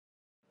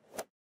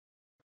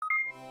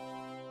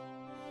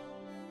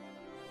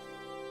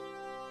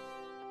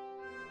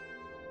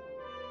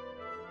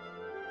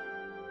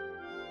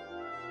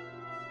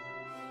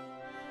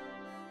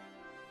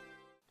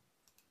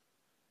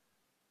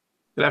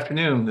Good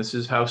afternoon. This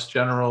is House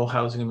General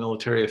Housing and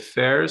Military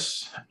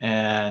Affairs,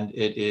 and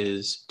it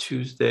is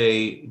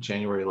Tuesday,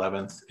 January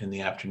 11th in the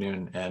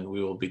afternoon, and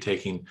we will be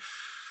taking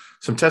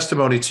some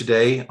testimony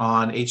today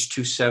on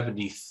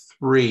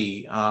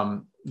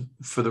H.273.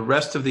 For the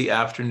rest of the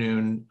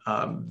afternoon,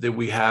 that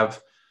we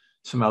have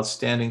some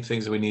outstanding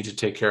things that we need to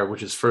take care of,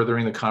 which is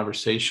furthering the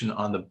conversation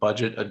on the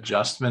Budget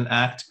Adjustment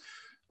Act.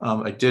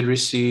 I did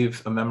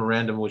receive a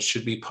memorandum which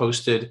should be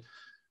posted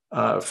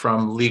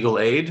from Legal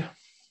Aid,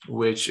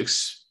 which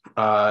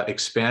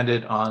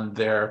expanded on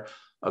their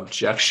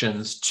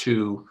objections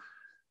to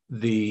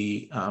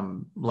the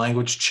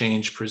language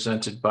change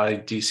presented by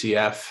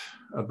DCF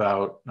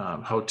about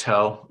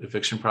hotel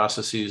eviction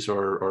processes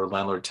or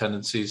landlord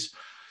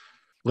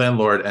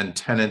and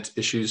tenant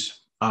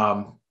issues.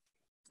 So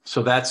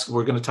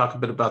we're going to talk a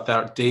bit about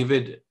that.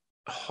 David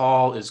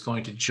Hall is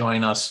going to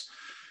join us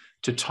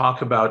to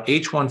talk about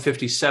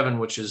H.273,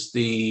 which is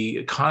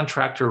the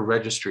contractor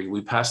registry. We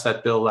passed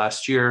that bill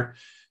last year.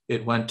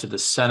 It went to the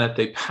Senate.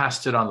 They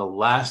passed it on the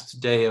last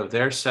day of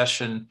their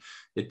session.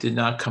 It did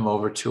not come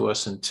over to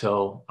us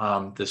until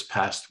this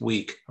past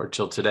week, or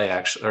till today,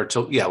 actually, or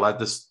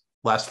this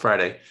last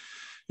Friday,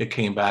 it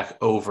came back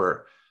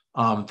over.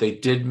 They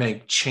did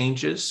make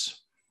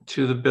changes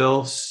to the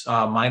bills,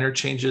 minor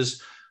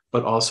changes,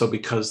 but also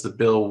because the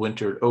bill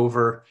wintered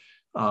over,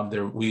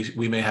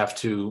 we may have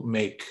to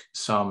make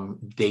some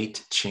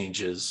date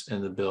changes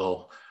in the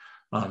bill.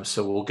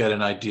 So we'll get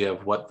an idea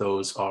of what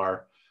those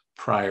are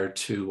prior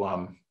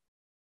to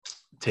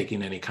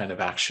taking any kind of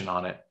action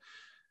on it.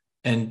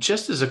 And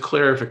just as a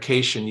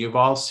clarification, you've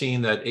all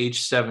seen that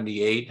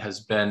H78 has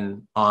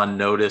been on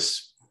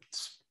notice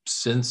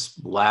since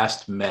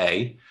last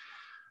May.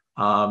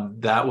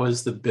 That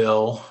was the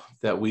bill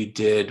that we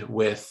did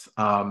with,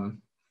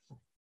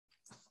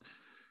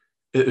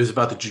 it was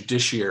about the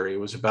judiciary. It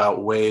was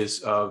about ways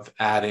of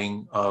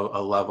adding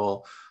a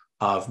level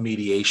of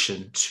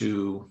mediation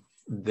to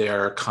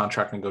their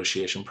contract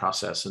negotiation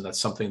process. And that's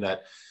something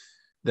that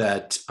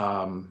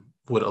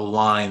would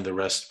align the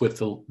rest with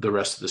the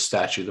rest of the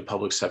statute, the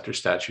public sector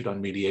statute on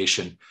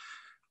mediation.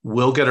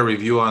 We'll get a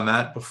review on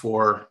that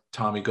before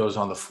Tommy goes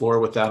on the floor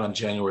with that on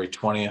January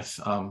 20th.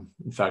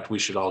 In fact, we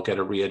should all get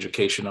a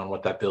re-education on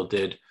what that bill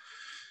did.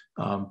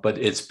 But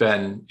it's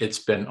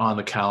been on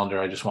the calendar.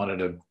 I just wanted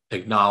to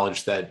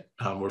acknowledge that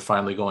we're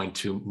finally going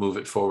to move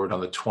it forward on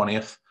the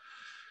 20th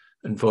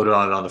and vote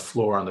on it on the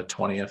floor on the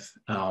 20th.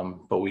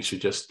 But we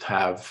should just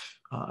have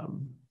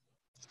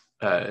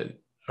a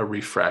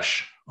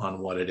refresh on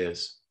what it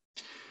is.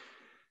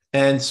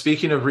 And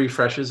speaking of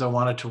refreshes, I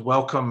wanted to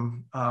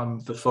welcome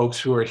the folks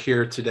who are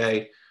here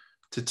today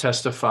to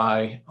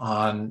testify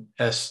on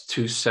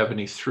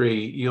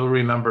S273. You'll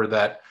remember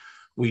that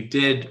we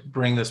did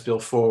bring this bill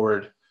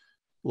forward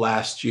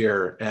last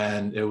year,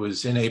 and it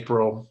was in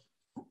April,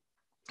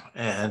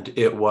 and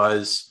it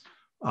was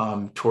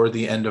toward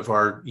the end of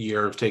our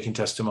year of taking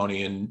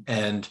testimony,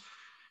 and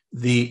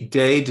the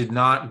day did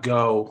not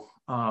go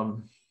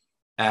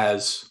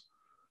as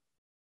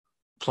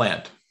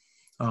planned.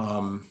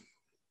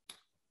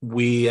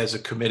 We as a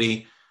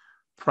committee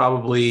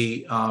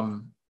probably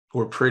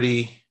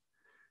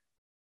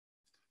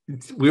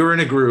we were in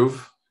a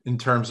groove in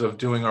terms of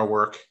doing our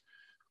work.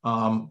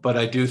 But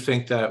I do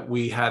think that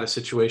we had a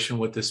situation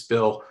with this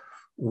bill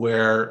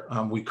where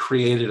we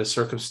created a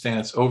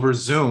circumstance over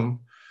Zoom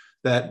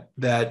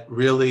that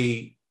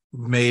really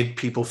made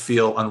people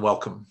feel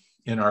unwelcome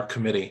in our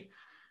committee.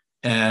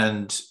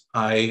 And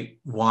I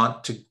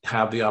want to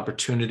have the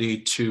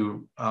opportunity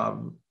to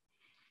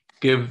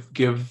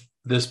give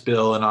this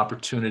bill an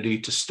opportunity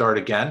to start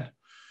again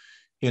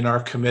in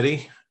our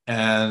committee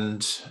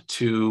and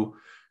to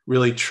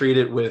really treat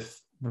it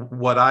with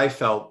what I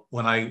felt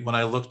when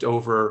I looked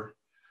over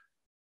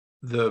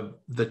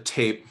the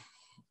tape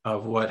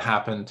of what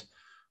happened.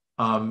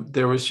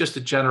 There was just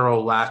a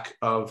general lack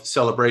of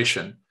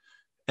celebration,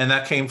 and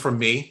that came from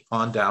me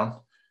on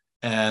down.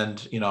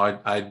 And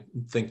I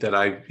think that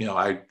I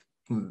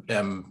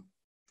am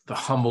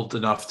humbled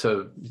enough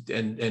to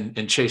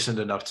and chastened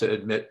enough to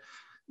admit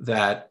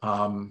that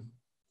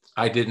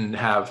I didn't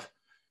have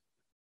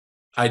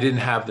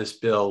this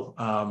bill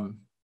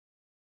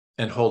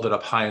and hold it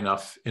up high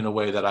enough in a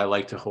way that I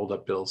like to hold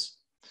up bills.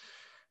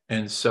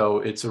 And so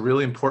it's a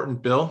really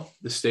important bill.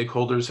 The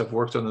stakeholders have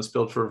worked on this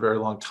bill for a very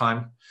long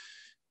time.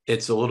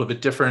 It's a little bit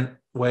different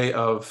way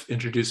of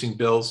introducing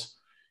bills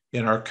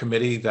in our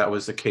committee. That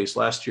was the case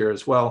last year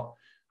as well.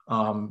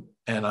 And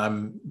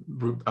I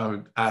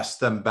asked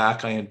them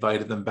back, I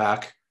invited them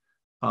back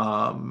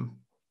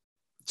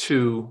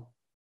to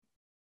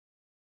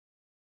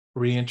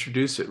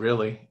reintroduce it,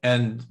 really.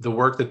 And the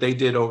work that they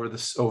did over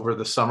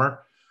the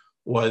summer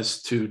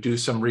was to do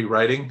some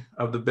rewriting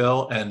of the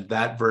bill, and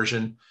that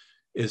version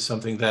is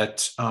something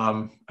that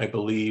I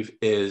believe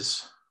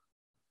is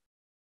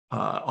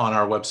on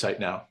our website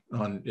now.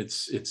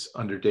 It's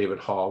under David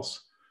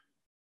Hall's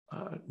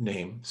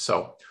name.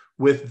 So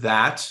with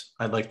that,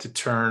 I'd like to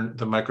turn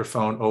the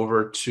microphone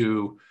over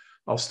to,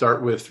 I'll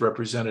start with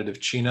Representative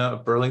Chena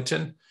of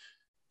Burlington,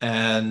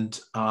 and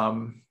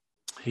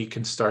he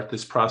can start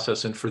this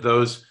process. And for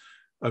those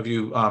of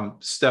you,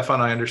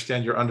 Stefan, I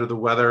understand you're under the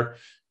weather.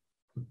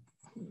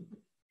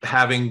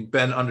 Having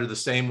been under the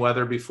same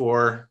weather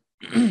before,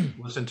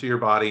 listen to your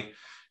body.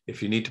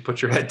 If you need to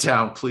put your head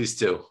down, please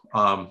do.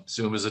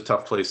 Zoom is a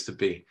tough place to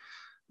be.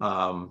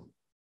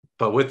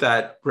 But with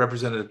that,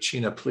 Representative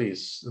Chena,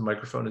 please, the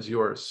microphone is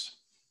yours.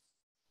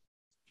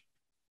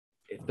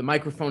 If the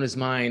microphone is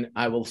mine,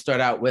 I will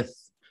start out with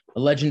a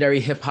legendary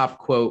hip hop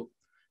quote: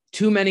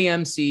 "Too many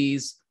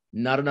MCs,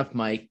 not enough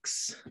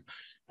mics."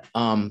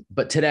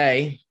 But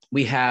today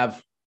we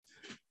have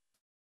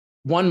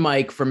one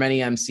mic for many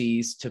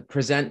MCs to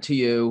present to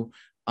you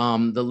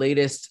the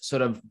latest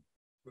sort of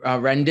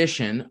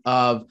rendition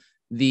of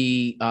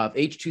the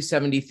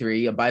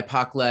H.273, a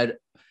BIPOC-led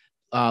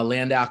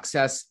land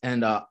access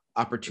and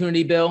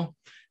opportunity bill.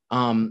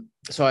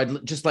 So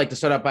I'd just like to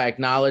start out by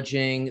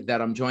acknowledging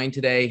that I'm joined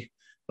today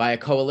by a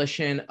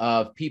coalition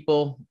of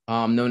people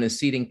known as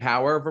Seeding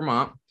Power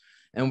Vermont.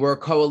 And we're a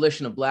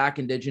coalition of Black,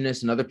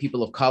 Indigenous, and other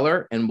people of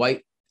color and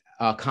white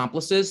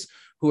accomplices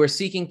who are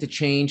seeking to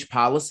change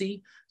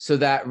policy so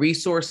that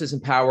resources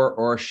and power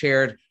are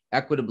shared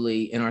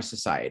equitably in our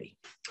society.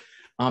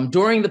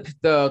 During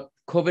the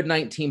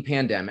COVID-19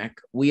 pandemic,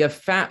 we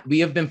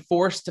have been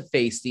forced to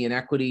face the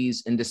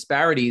inequities and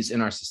disparities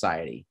in our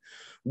society,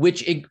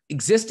 which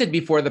existed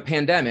before the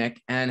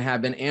pandemic and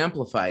have been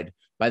amplified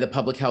by the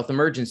public health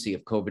emergency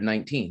of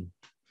COVID-19.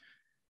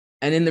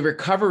 And in the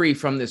recovery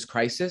from this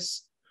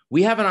crisis,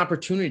 we have an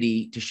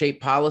opportunity to shape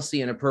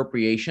policy and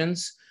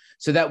appropriations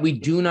so that we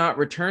do not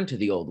return to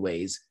the old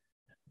ways,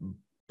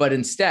 but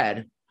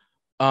instead,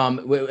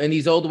 in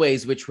these old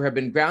ways, which have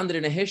been grounded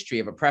in a history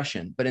of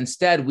oppression, but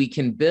instead we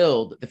can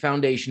build the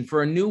foundation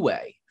for a new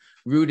way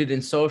rooted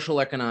in social,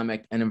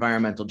 economic, and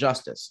environmental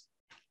justice.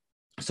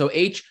 So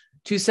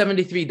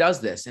H.273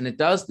 does this, and it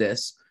does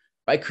this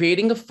by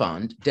creating a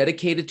fund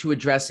dedicated to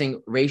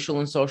addressing racial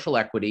and social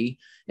equity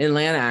in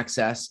land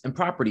access and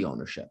property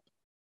ownership.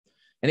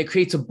 And it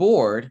creates a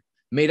board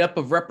made up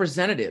of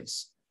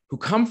representatives who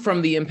come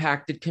from the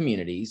impacted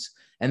communities,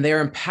 and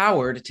they're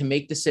empowered to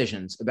make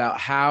decisions about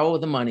how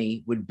the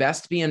money would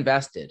best be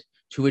invested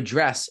to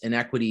address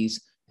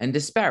inequities and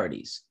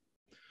disparities.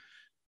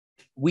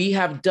 We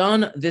have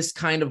done this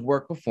kind of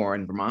work before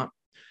in Vermont.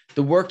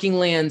 The Working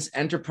Lands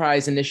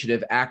Enterprise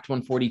Initiative, Act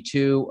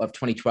 142 of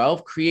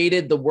 2012,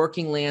 created the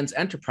Working Lands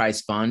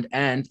Enterprise Fund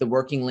and the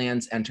Working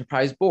Lands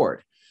Enterprise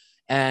Board.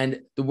 And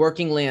the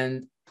Working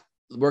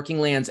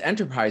Lands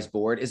Enterprise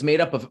Board is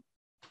made up of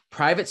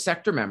private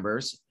sector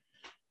members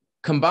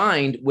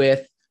combined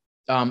with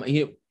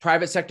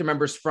private sector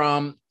members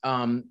from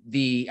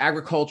the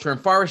agriculture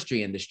and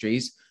forestry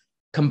industries,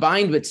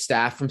 combined with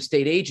staff from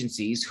state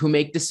agencies who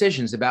make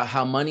decisions about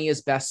how money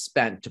is best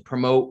spent to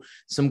promote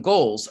some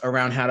goals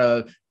around how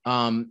to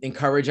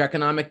encourage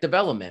economic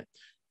development.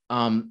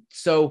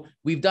 So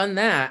we've done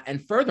that.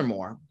 And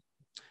furthermore,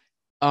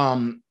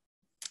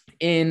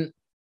 in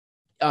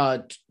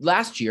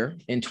last year,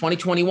 in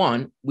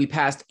 2021, we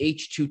passed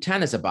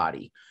H.210 as a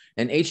body.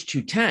 And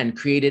H.210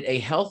 created a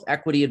Health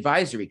Equity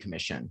Advisory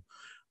Commission.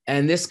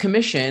 And this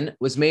commission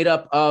was made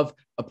up of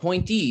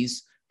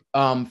appointees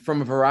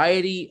from a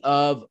variety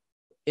of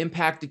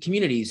impacted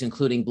communities,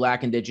 including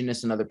Black,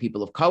 Indigenous, and other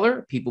people of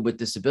color, people with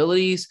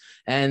disabilities,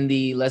 and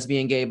the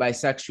lesbian, gay,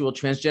 bisexual,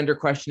 transgender,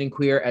 questioning,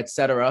 queer,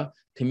 etc.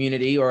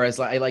 community, or as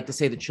I like to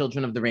say, the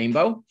children of the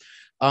rainbow.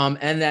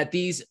 And that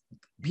these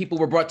people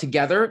were brought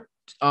together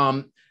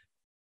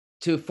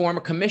to form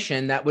a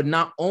commission that would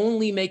not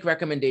only make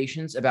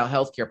recommendations about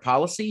healthcare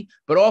policy,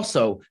 but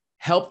also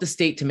help the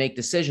state to make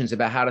decisions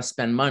about how to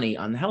spend money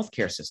on the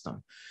healthcare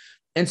system.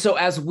 And so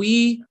as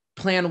we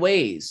plan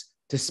ways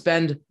to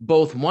spend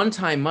both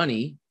one-time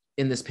money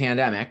in this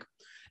pandemic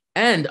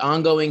and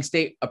ongoing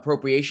state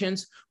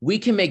appropriations, we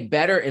can make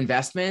better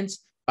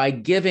investments by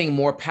giving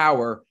more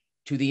power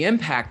to the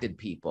impacted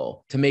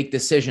people to make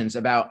decisions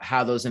about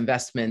how those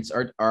investments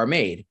are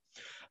made.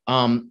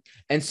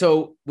 And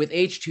so with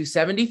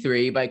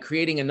H.273, by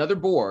creating another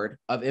board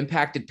of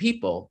impacted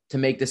people to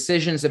make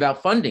decisions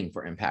about funding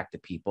for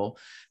impacted people,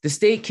 the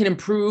state can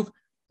improve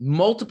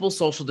multiple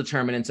social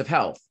determinants of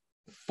health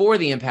for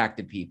the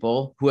impacted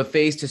people who have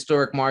faced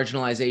historic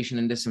marginalization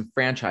and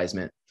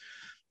disenfranchisement.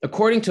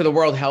 According to the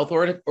World Health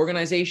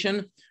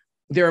Organization,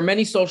 there are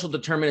many social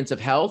determinants of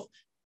health,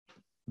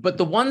 but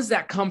the ones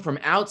that come from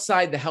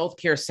outside the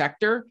healthcare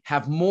sector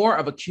have more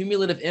of a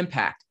cumulative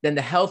impact than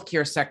the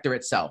healthcare sector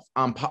itself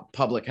on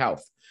public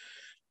health.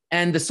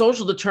 And the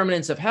social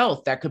determinants of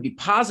health that could be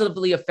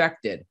positively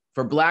affected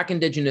for Black,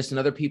 Indigenous, and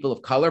other people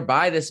of color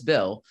by this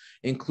bill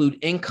include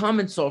income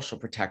and social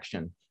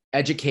protection,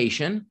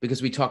 education,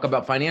 because we talk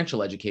about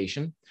financial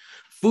education,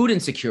 food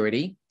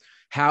insecurity,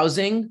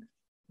 housing,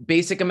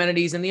 basic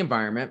amenities in the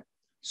environment,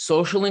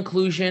 social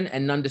inclusion,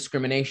 and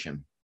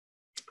non-discrimination.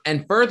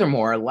 And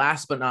furthermore,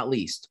 last but not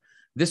least,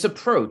 this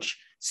approach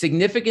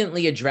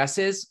significantly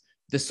addresses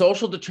the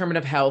social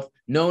determinant of health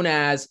known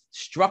as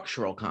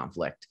structural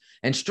conflict.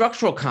 And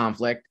structural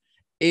conflict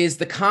is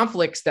the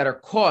conflicts that are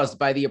caused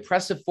by the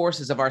oppressive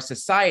forces of our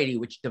society,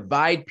 which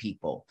divide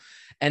people.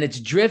 And it's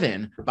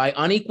driven by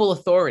unequal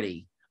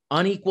authority,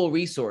 unequal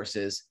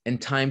resources, and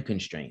time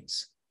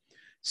constraints.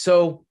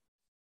 So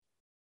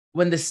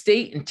when the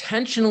state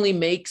intentionally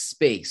makes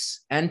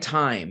space and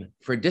time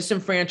for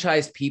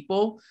disenfranchised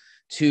people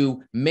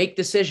to make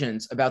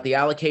decisions about the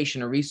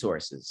allocation of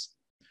resources,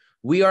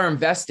 we are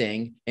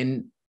investing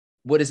in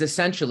what is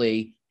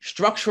essentially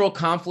structural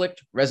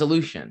conflict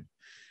resolution.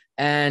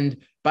 And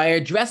by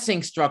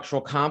addressing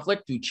structural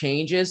conflict through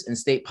changes in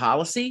state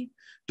policy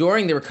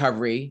during the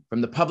recovery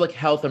from the public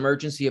health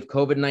emergency of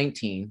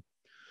COVID-19,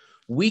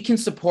 we can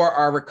support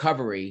our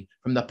recovery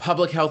from the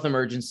public health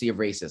emergency of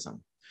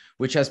racism,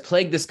 which has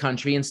plagued this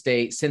country and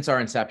state since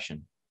our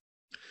inception.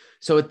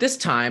 So at this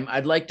time,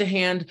 I'd like to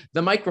hand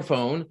the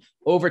microphone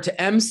over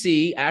to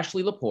MC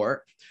Ashley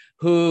Laporte,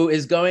 who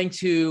is going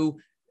to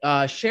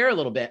share a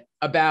little bit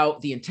about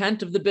the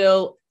intent of the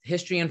bill,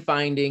 history and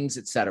findings,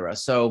 et cetera.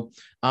 So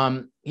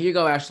here you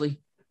go, Ashley.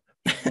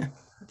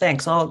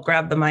 Thanks. I'll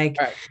grab the mic.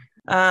 All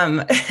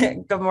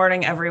right. Good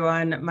morning,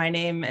 everyone. My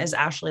name is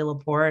Ashley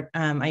Laporte.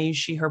 I use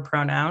she, her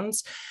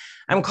pronouns.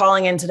 I'm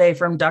calling in today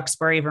from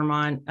Duxbury,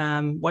 Vermont,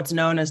 what's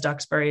known as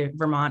Duxbury,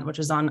 Vermont, which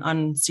is on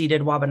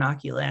unceded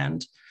Wabanaki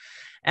land.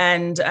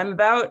 And I'm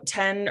about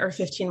 10 or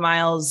 15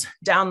 miles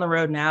down the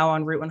road now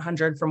on Route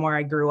 100 from where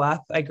I grew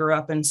up. I grew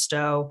up in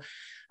Stowe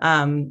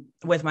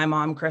with my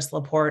mom, Chris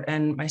Laporte,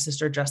 and my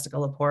sister, Jessica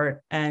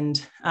Laporte,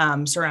 and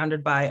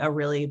surrounded by a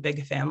really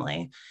big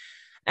family.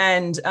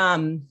 And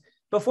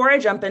before I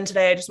jump in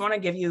today, I just want to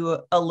give you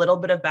a little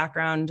bit of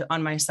background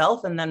on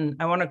myself, and then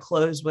I want to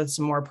close with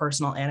some more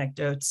personal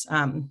anecdotes.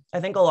 I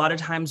think a lot of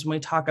times when we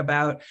talk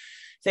about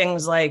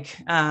things like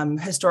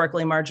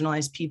historically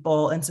marginalized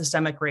people and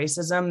systemic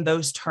racism,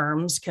 those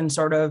terms can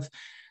sort of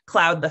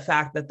cloud the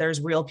fact that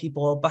there's real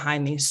people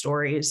behind these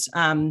stories.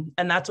 And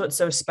that's what's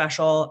so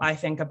special, I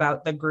think,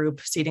 about the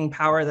group Seeding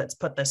Power that's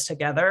put this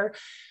together.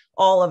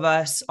 All of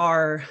us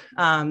are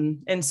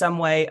in some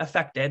way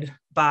affected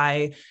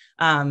by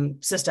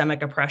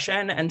systemic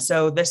oppression. And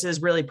so this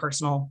is really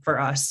personal for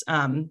us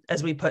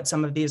as we put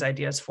some of these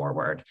ideas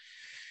forward.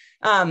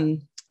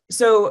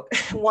 So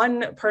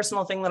one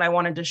personal thing that I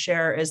wanted to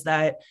share is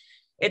that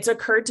it's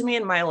occurred to me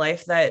in my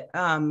life that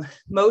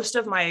most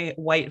of my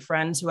white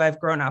friends who I've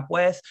grown up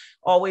with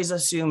always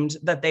assumed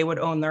that they would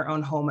own their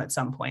own home at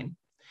some point.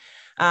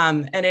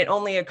 And it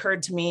only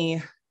occurred to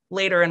me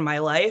later in my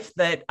life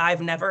that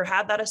I've never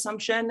had that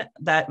assumption,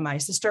 that my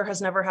sister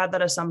has never had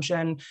that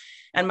assumption,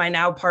 and my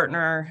now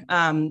partner,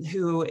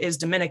 who is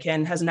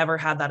Dominican, has never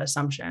had that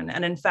assumption.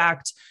 And in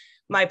fact,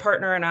 my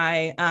partner and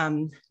I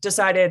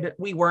decided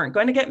we weren't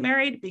going to get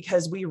married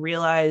because we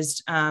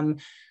realized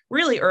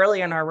really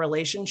early in our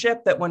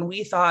relationship that when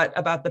we thought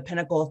about the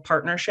pinnacle of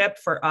partnership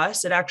for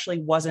us, it actually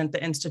wasn't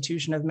the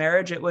institution of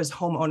marriage, it was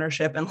home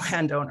ownership and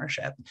land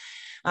ownership.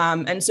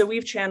 And so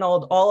we've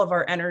channeled all of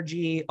our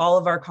energy, all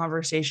of our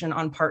conversation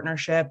on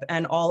partnership,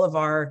 and all of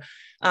our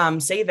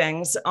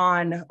savings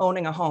on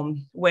owning a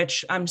home,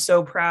 which I'm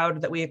so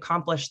proud that we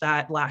accomplished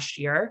that last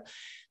year.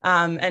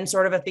 And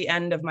sort of at the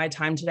end of my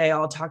time today,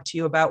 I'll talk to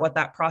you about what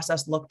that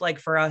process looked like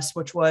for us,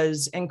 which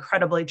was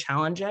incredibly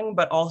challenging,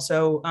 but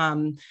also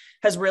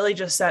has really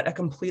just set a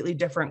completely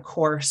different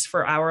course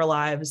for our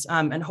lives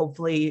and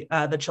hopefully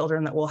the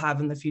children that we'll have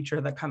in the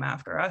future that come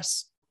after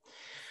us.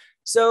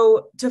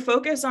 So to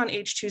focus on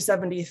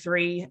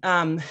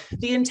H.273,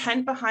 the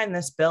intent behind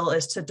this bill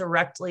is to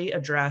directly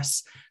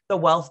address the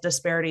wealth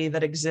disparity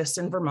that exists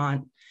in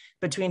Vermont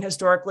between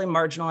historically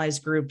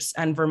marginalized groups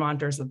and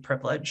Vermonters with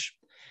privilege.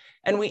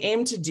 And we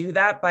aim to do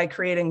that by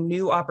creating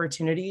new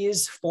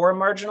opportunities for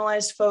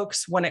marginalized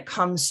folks when it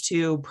comes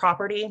to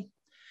property,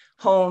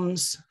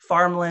 homes,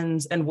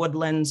 farmlands, and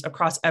woodlands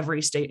across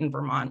every state in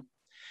Vermont.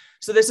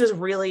 So this is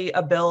really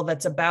a bill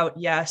that's about,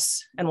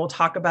 yes, and we'll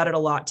talk about it a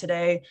lot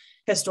today,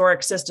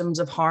 historic systems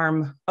of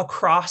harm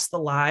across the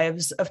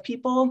lives of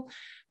people.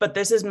 But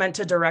this is meant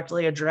to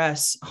directly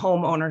address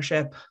home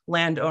ownership,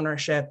 land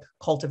ownership,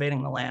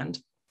 cultivating the land.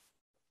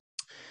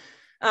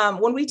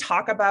 When we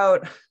talk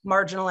about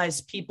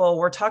marginalized people,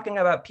 we're talking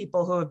about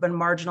people who have been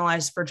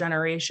marginalized for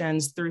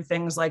generations through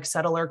things like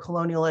settler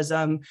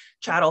colonialism,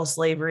 chattel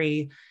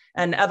slavery,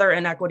 and other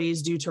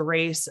inequities due to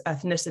race,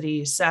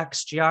 ethnicity,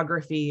 sex,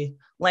 geography,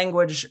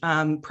 language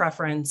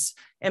preference,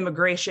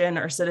 immigration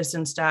or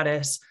citizen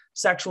status,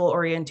 sexual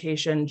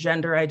orientation,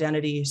 gender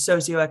identity,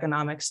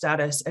 socioeconomic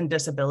status, and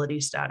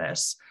disability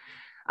status.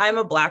 I'm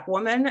a Black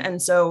woman,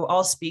 and so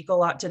I'll speak a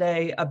lot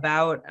today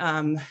about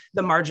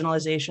the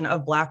marginalization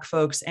of Black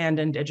folks and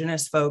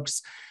Indigenous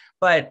folks.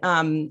 But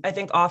I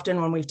think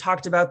often when we've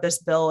talked about this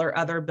bill or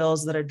other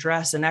bills that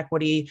address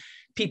inequity,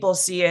 people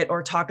see it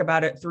or talk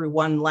about it through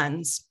one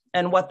lens.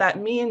 And what that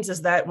means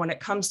is that when it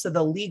comes to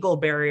the legal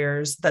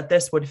barriers that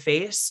this would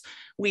face,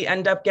 we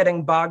end up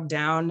getting bogged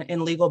down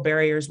in legal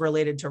barriers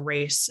related to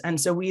race. And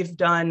so we've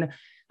done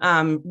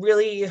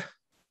really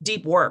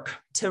deep work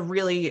to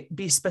really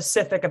be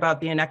specific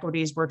about the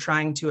inequities we're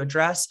trying to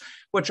address,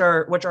 which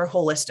are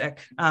holistic,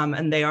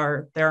 and they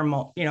are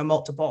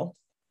multiple.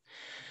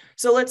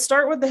 So let's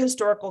start with the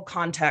historical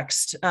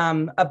context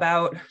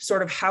about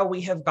sort of how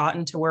we have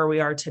gotten to where we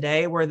are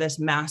today, where this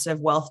massive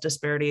wealth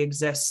disparity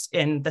exists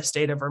in the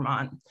state of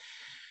Vermont.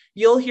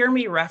 You'll hear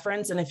me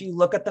reference, and if you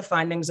look at the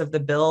findings of the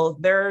bill,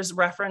 there's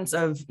reference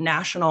of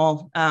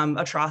national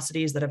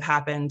atrocities that have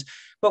happened,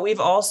 but we've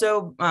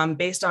also,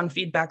 based on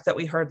feedback that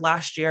we heard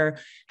last year,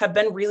 have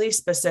been really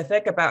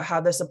specific about how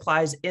this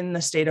applies in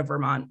the state of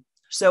Vermont.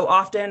 So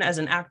often as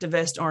an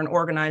activist or an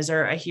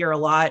organizer, I hear a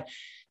lot,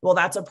 well,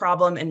 that's a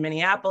problem in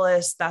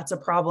Minneapolis, that's a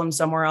problem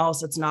somewhere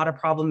else, it's not a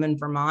problem in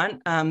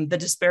Vermont. The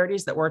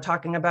disparities that we're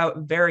talking about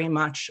very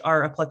much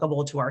are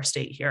applicable to our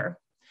state here.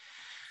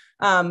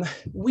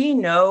 We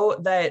know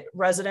that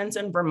residents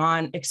in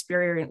Vermont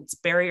experience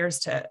barriers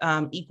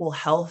to equal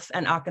health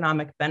and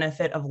economic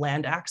benefit of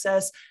land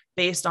access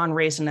based on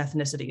race and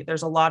ethnicity.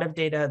 There's a lot of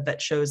data that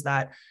shows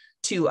that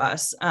to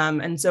us.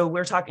 And so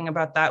we're talking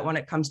about that when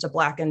it comes to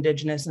Black,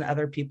 Indigenous, and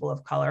other people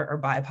of color or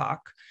BIPOC.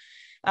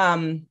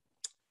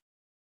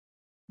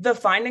 The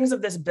findings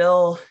of this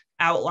bill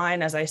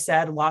outline, as I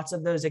said, lots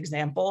of those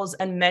examples,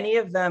 and many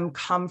of them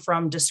come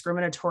from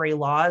discriminatory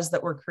laws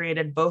that were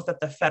created both at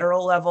the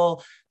federal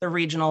level, the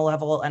regional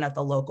level, and at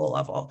the local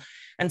level.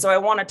 And so I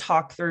want to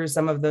talk through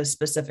some of those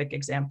specific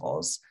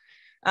examples.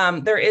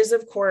 There is,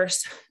 of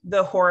course,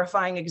 the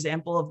horrifying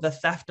example of the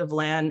theft of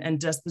land and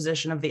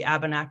disposition of the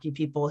Abenaki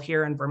people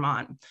here in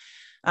Vermont.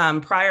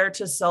 Prior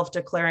to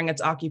self-declaring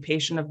its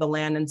occupation of the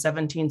land in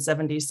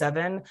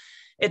 1777,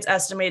 it's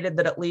estimated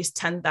that at least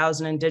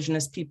 10,000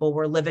 Indigenous people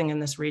were living in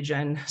this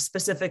region,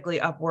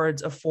 specifically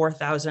upwards of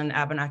 4,000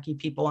 Abenaki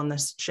people in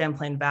the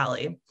Champlain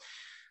Valley.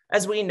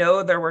 As we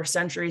know, there were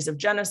centuries of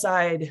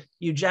genocide,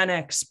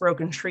 eugenics,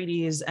 broken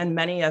treaties, and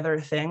many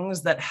other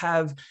things that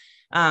have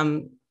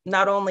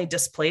not only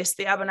displaced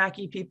the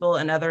Abenaki people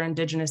and other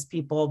Indigenous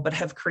people, but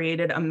have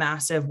created a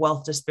massive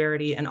wealth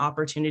disparity and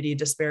opportunity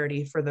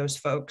disparity for those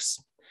folks.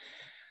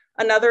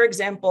 Another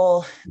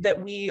example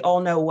that we all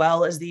know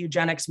well is the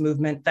eugenics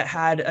movement that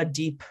had a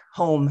deep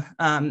home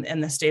in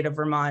the state of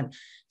Vermont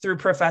through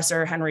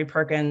Professor Henry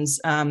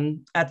Perkins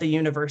at the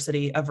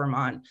University of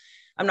Vermont.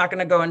 I'm not going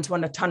to go into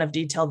a ton of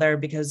detail there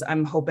because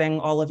I'm hoping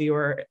all of you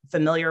are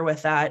familiar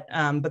with that.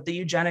 But the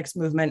eugenics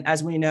movement,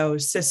 as we know,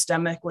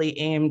 systemically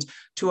aimed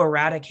to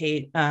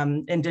eradicate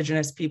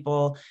Indigenous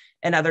people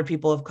and other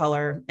people of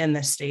color in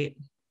this state.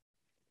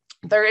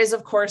 There is,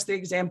 of course, the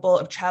example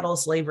of chattel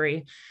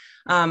slavery.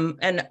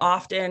 And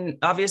often,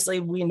 obviously,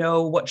 we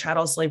know what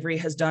chattel slavery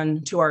has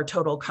done to our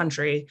total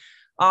country.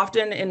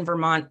 Often in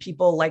Vermont,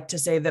 people like to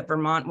say that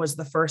Vermont was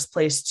the first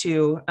place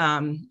to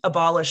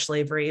abolish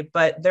slavery,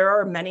 but there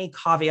are many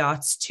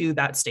caveats to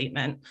that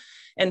statement.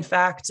 In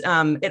fact,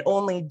 it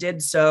only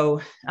did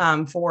so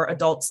for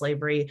adult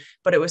slavery,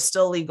 but it was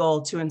still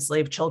legal to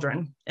enslave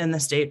children in the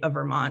state of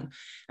Vermont.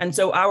 And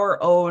so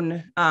our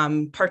own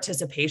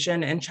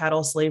participation in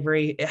chattel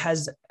slavery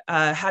has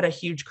had a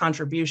huge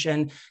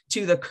contribution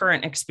to the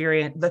current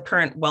experience, the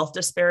current wealth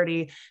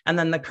disparity, and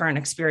then the current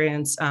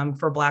experience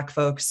for Black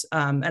folks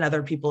and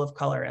other people of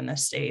color in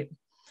this state.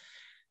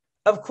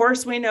 Of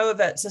course, we know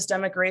that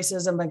systemic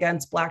racism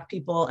against Black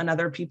people and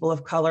other people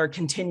of color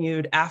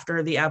continued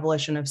after the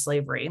abolition of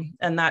slavery,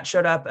 and that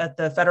showed up at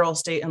the federal,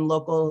 state, and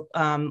local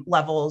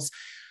levels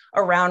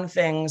around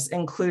things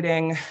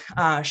including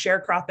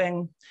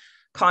sharecropping,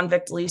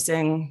 convict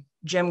leasing,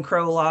 Jim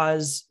Crow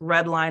laws,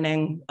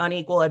 redlining,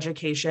 unequal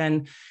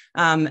education,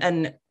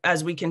 and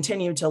as we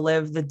continue to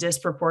live, the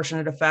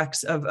disproportionate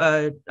effects of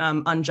an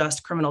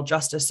unjust criminal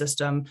justice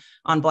system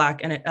on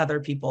Black and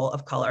other people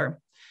of color.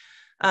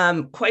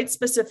 Quite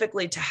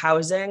specifically to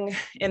housing,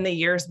 in the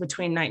years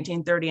between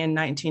 1930 and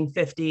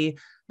 1950,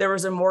 there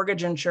was a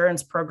mortgage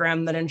insurance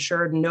program that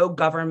ensured no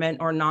government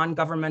or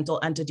non-governmental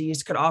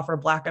entities could offer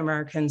Black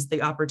Americans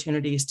the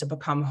opportunities to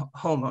become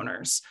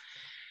homeowners.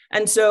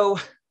 And so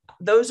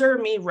those are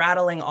me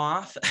rattling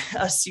off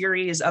a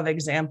series of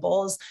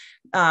examples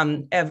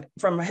from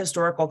a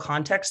historical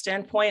context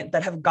standpoint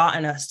that have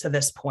gotten us to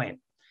this point.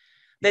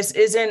 This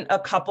isn't a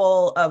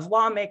couple of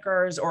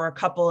lawmakers or a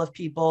couple of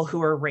people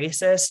who are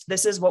racist.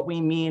 This is what we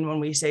mean when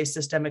we say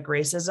systemic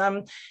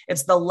racism.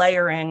 It's the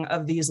layering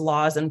of these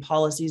laws and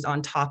policies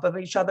on top of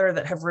each other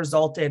that have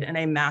resulted in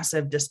a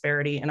massive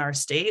disparity in our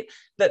state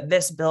that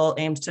this bill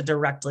aims to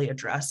directly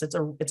address.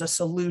 It's a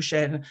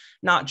solution,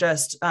 not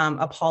just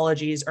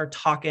apologies or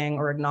talking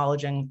or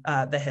acknowledging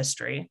the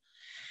history.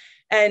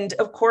 And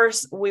of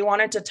course, we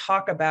wanted to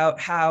talk about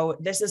how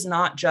this is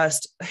not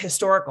just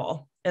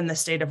historical in the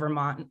state of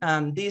Vermont.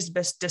 These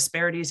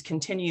disparities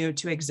continue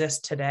to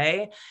exist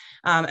today,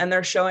 and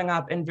they're showing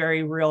up in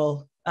very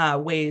real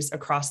ways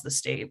across the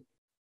state.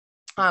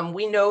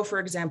 We know, for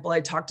example,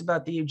 I talked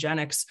about the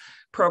eugenics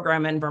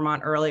program in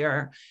Vermont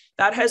earlier.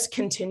 That has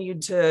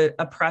continued to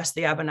oppress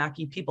the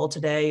Abenaki people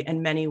today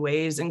in many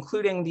ways,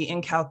 including the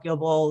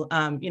incalculable,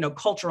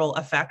 cultural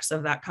effects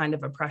of that kind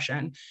of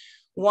oppression.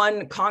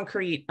 One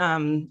concrete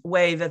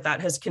way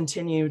that has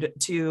continued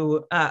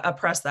to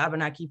oppress the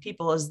Abenaki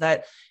people is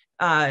that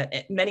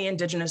Many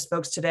Indigenous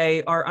folks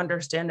today are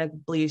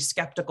understandably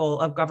skeptical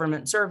of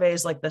government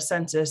surveys like the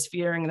census,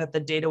 fearing that the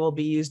data will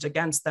be used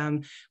against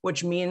them,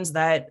 which means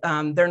that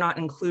they're not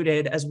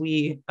included as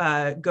we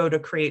go to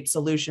create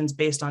solutions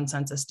based on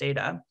census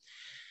data.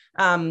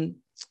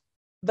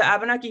 The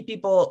Abenaki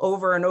people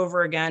over and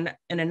over again,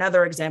 in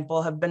another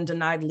example, have been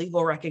denied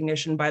legal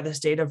recognition by the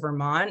state of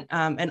Vermont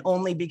and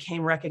only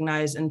became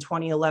recognized in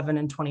 2011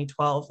 and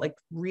 2012, like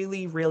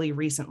really, really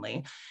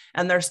recently.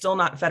 And they're still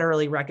not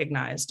federally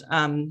recognized,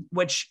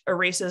 which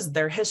erases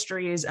their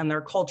histories and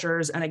their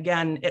cultures. And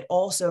again, it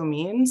also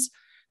means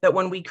that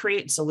when we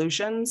create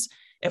solutions,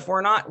 if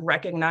we're not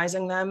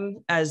recognizing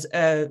them as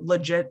a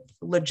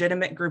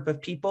legitimate group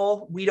of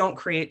people, we don't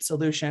create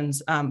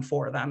solutions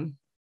for them.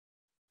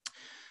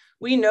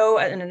 We know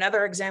in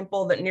another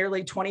example that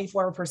nearly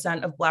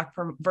 24% of Black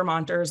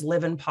Vermonters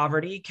live in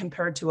poverty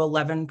compared to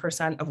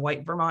 11% of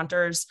white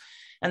Vermonters.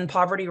 And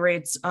poverty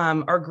rates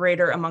are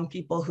greater among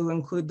people who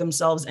include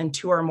themselves in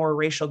 2 or more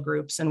racial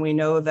groups. And we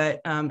know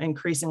that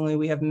increasingly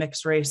we have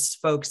mixed race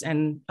folks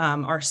in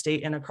our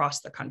state and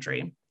across the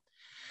country.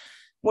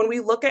 When we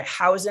look at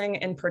housing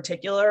in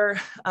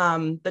particular,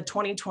 the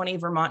 2020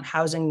 Vermont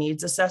Housing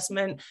Needs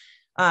Assessment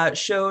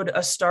showed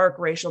a stark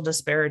racial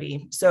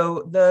disparity.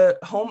 So the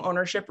home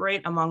ownership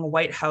rate among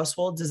white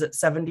households is at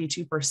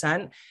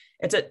 72%.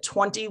 It's at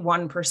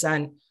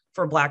 21%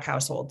 for Black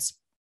households.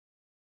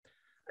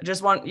 I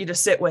just want you to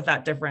sit with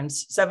that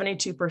difference,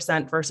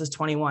 72% versus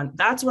 21.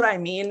 That's what I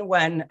mean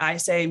when I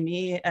say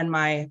me and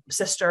my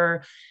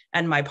sister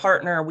and my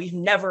partner, we've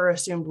never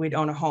assumed we'd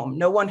own a home.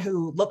 No one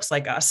who looks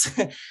like us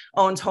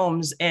owns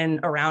homes in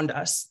around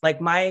us.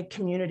 Like my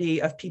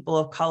community of people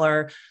of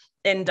color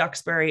in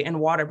Duxbury and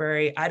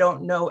Waterbury, I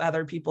don't know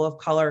other people of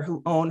color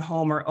who own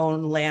home or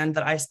own land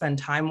that I spend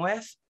time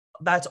with.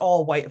 That's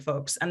all white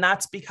folks. And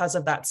that's because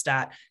of that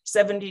stat,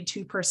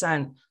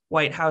 72%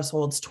 white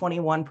households,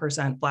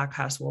 21% Black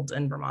households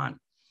in Vermont.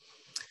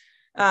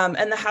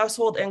 And the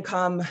household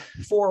income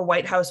for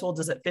white households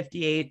is at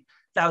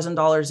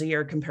 $58,000 a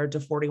year compared to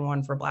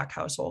 $41,000 for Black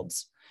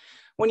households.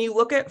 When you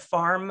look at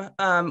farm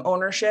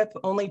ownership,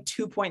 only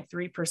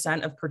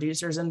 2.3% of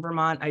producers in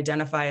Vermont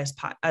identify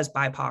as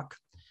BIPOC.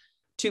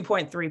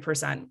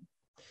 2.3%.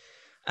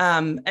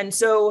 And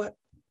so,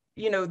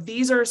 you know,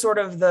 these are sort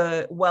of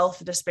the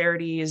wealth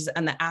disparities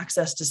and the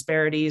access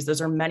disparities.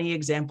 Those are many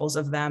examples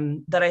of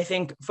them that I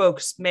think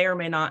folks may or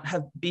may not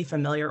be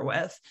familiar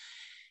with.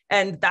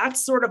 And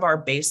that's sort of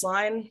our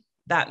baseline.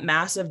 That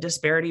massive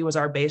disparity was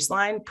our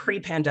baseline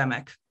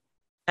pre-pandemic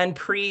and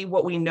pre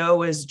what we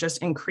know is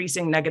just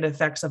increasing negative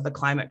effects of the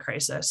climate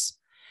crisis.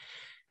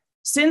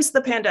 Since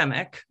the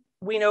pandemic,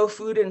 we know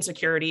food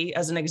insecurity,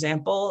 as an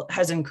example,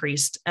 has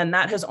increased, and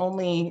that has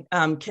only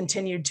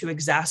continued to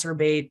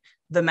exacerbate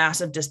the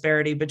massive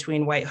disparity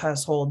between white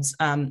households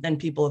and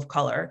people of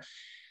color.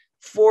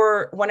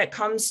 When it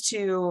comes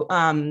to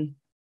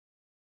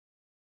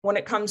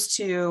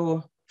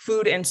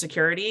food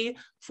insecurity,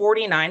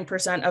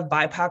 49% of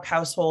BIPOC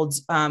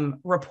households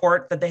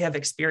report that they have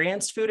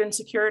experienced food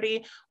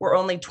insecurity, where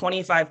only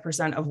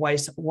 25% of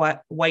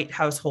white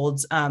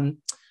households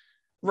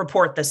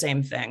report the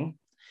same thing.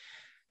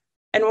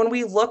 And when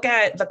we look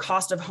at the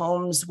cost of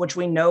homes, which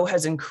we know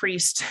has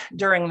increased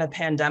during the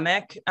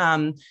pandemic,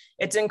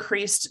 it's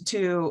increased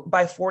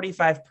by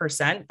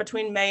 45%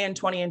 between May and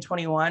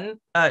 2020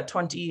 and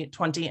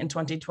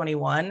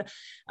 2021.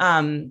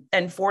 And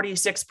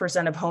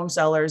 46% of home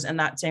sellers in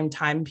that same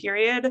time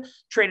period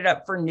traded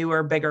up for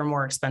newer, bigger,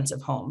 more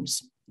expensive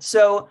homes.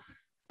 So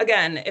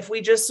again, if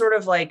we just sort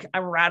of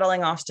I'm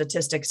rattling off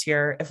statistics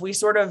here, if we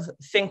sort of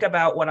think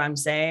about what I'm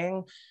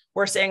saying,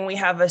 we're saying we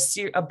have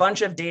a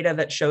bunch of data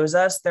that shows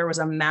us there was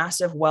a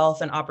massive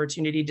wealth and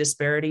opportunity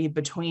disparity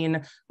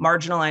between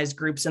marginalized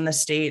groups in the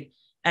state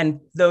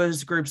and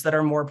those groups that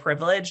are more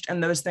privileged.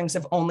 And those things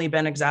have only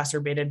been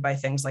exacerbated by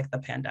things like the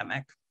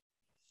pandemic.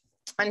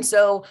 And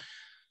so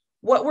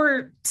what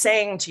we're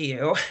saying to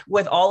you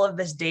with all of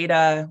this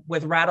data,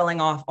 with rattling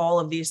off all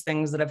of these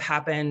things that have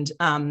happened,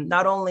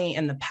 not only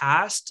in the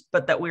past,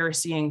 but that we're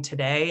seeing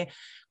today,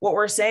 what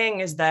we're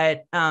saying is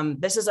that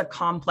this is a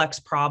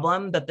complex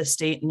problem that the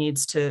state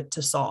needs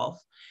to solve.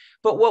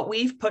 But what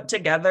we've put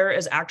together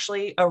is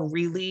actually a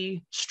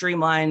really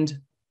streamlined,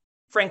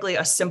 frankly,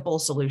 a simple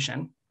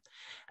solution.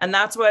 And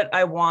that's what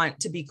I want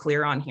to be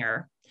clear on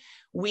here.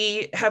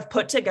 We have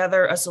put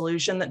together a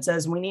solution that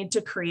says we need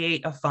to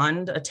create a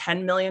fund, a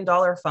 $10 million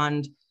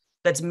fund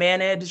that's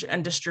managed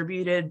and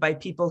distributed by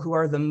people who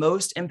are the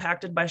most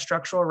impacted by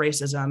structural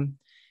racism.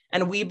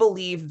 And we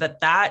believe that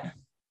that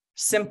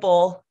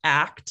simple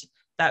act,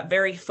 that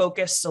very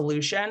focused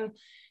solution,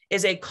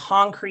 is a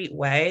concrete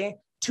way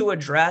to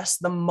address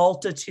the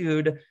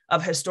multitude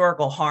of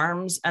historical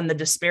harms and the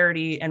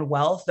disparity in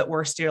wealth that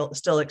we're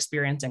still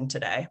experiencing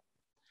today.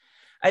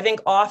 I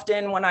think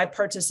often when I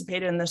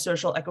participated in the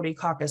Social Equity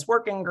Caucus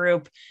Working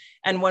Group,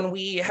 and when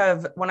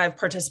I've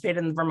participated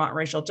in the Vermont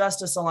Racial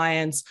Justice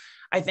Alliance,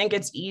 I think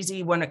it's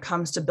easy when it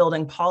comes to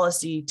building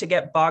policy to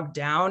get bogged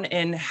down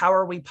in how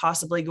are we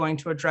possibly going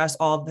to address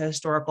all of the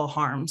historical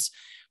harms.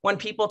 when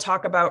people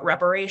talk about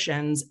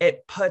reparations,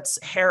 it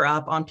puts hair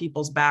up on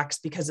people's backs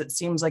because it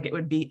seems like it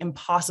would be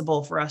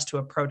impossible for us to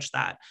approach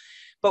that.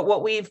 But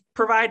what we've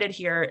provided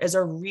here is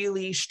a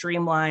really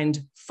streamlined,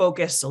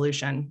 focused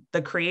solution,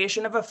 the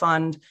creation of a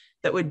fund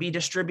that would be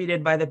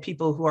distributed by the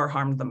people who are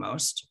harmed the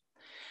most.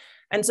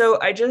 And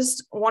so I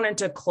just wanted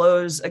to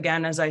close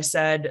again, as I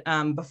said,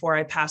 before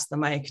I pass the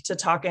mic, to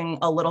talking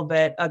a little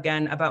bit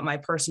again about my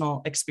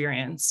personal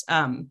experience.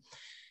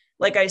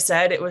 Like I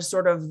said, it was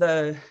sort of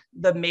the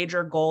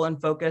major goal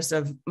and focus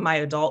of my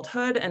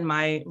adulthood and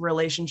my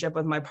relationship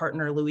with my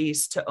partner,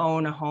 Luis, to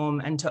own a home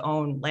and to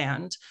own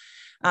land.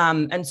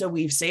 And so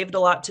we've saved a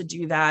lot to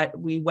do that.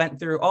 We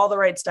went through all the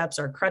right steps.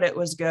 Our credit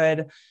was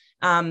good.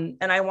 And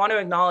I want to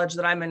acknowledge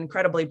that I'm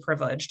incredibly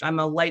privileged. I'm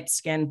a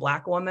light-skinned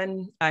Black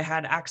woman. I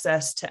had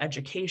access to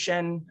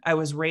education. I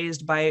was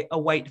raised by a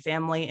white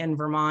family in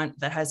Vermont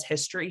that has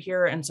history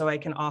here. And so I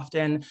can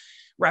often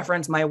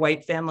reference my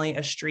white family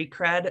as street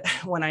cred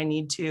when I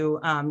need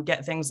to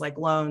get things like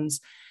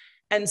loans.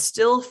 And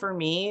still for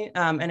me,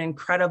 an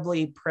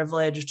incredibly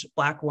privileged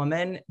Black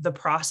woman, the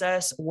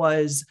process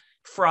was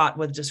fraught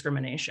with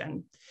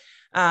discrimination.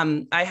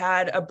 I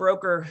had a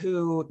broker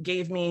who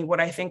gave me what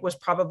I think was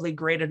probably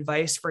great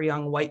advice for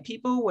young white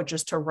people, which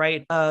is to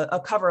write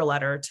a cover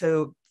letter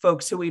to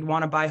folks who we'd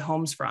want to buy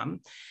homes from.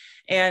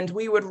 And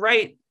we would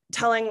write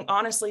telling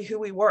honestly who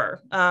we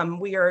were.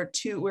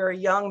 We're a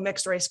young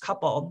mixed race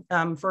couple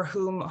for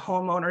whom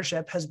home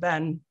ownership has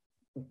been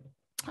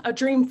a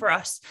dream for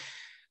us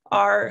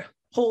our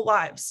whole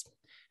lives.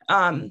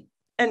 And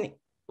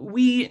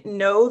we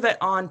know that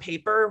on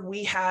paper,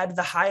 we had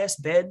the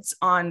highest bids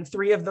on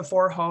 3 of the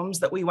 4 homes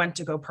that we went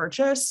to go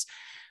purchase.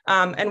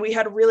 And we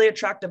had really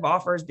attractive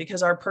offers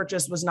because our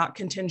purchase was not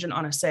contingent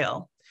on a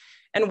sale.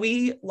 And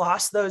we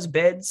lost those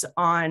bids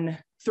on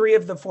 3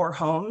 of the 4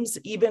 homes,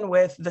 even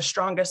with the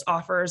strongest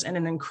offers in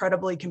an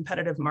incredibly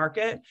competitive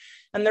market.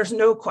 And there's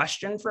no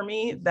question for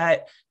me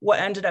that what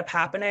ended up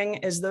happening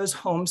is those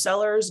home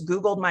sellers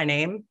Googled my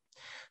name,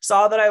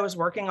 saw that I was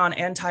working on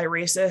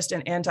anti-racist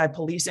and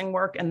anti-policing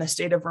work in the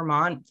state of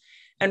Vermont,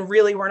 and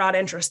really were not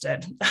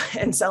interested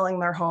in selling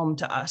their home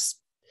to us.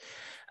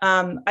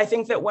 I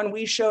think that when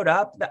we showed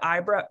up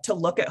to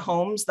look at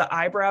homes, the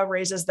eyebrow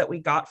raises that we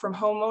got from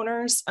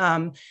homeowners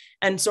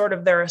and sort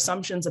of their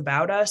assumptions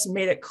about us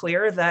made it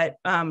clear that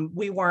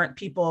we weren't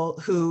people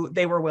who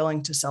they were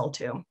willing to sell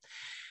to.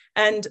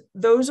 And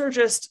those are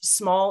just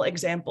small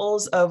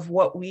examples of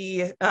what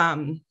we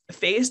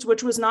faced,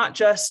 which was not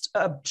just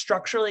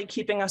structurally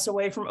keeping us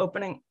away from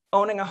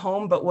owning a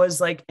home, but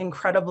was like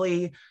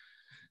incredibly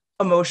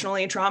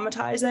emotionally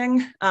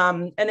traumatizing.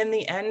 And in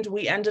the end,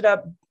 we ended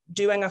up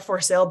doing a for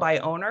sale by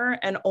owner,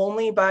 and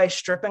only by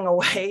stripping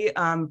away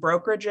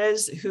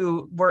brokerages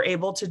who were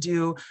able to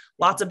do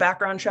lots of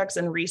background checks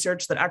and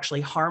research that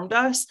actually harmed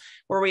us,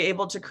 were we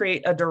able to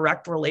create a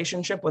direct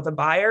relationship with a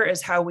buyer,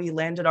 is how we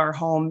landed our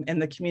home in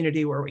the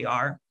community where we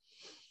are.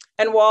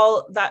 And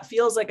while that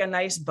feels like a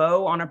nice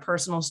bow on a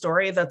personal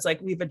story, that's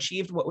like we've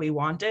achieved what we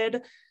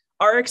wanted,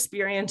 our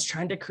experience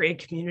trying to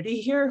create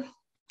community here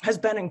has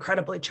been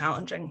incredibly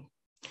challenging,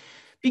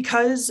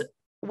 because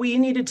we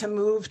needed to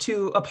move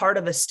to a part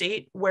of the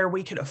state where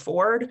we could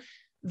afford.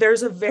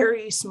 There's a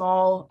very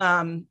small,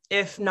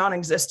 if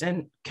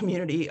non-existent,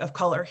 community of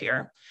color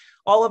here.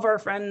 All of our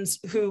friends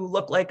who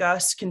look like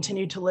us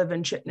continue to live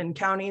in Chittenden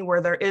County, where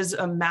there is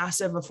a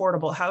massive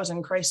affordable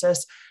housing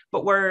crisis,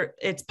 but where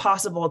it's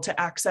possible to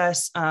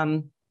access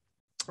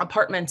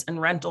apartments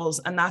and rentals.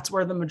 And that's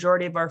where the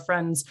majority of our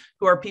friends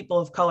who are people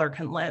of color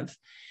can live.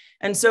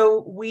 And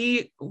so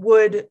we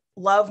would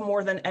love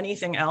more than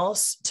anything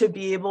else to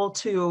be able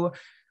to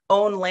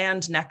own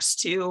land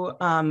next to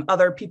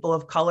other people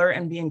of color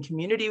and be in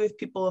community with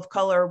people of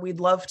color.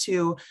 We'd love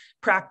to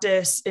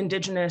practice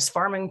Indigenous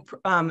farming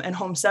and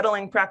home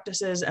settling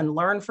practices and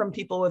learn from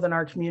people within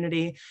our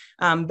community.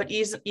 But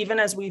even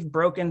as we've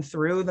broken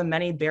through the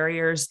many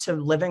barriers to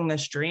living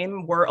this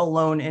dream, we're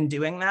alone in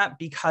doing that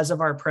because of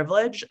our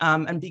privilege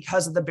and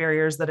because of the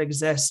barriers that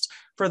exist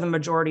for the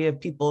majority of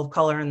people of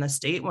color in the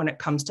state when it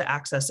comes to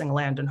accessing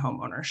land and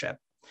home ownership.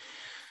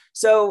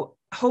 So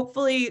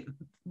hopefully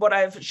what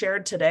I've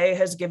shared today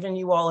has given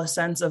you all a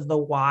sense of the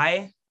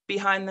why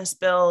behind this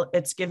bill.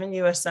 It's given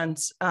you a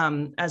sense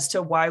as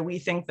to why we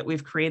think that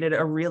we've created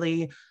a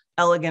really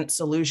elegant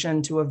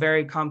solution to a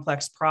very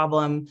complex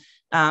problem,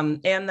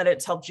 and that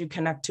it's helped you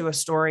connect to a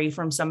story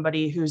from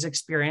somebody who's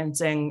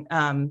experiencing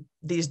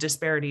these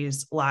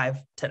disparities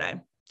live today.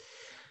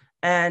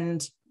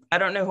 And I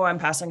don't know who I'm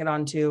passing it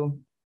on to.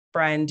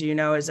 Brian, do you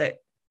know, is it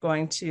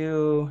going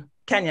to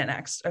Kenya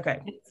next? Okay,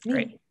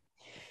 great.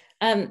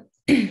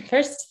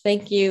 First,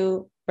 thank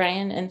you,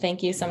 Brian, and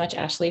thank you so much,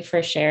 Ashley,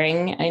 for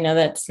sharing. I know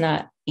that's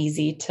not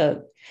easy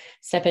to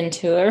step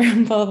into a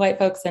room full of white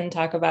folks and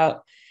talk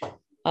about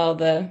all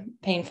the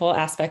painful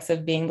aspects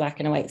of being Black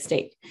in a white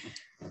state.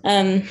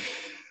 I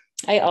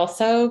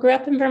also grew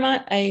up in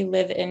Vermont. I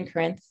live in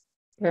Corinth,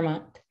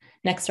 Vermont,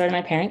 next door to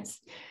my parents,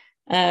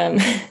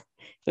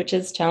 which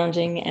is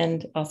challenging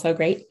and also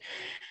great.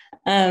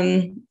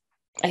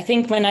 I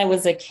think when I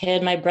was a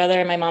kid, my brother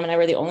and my mom and I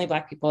were the only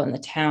Black people in the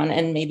town,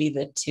 and maybe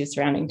the 2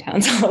 surrounding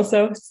towns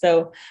also.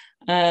 So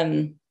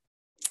when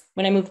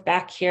I moved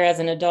back here as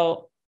an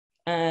adult,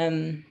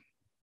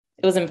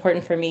 it was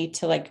important for me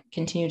to like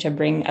continue to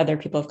bring other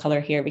people of color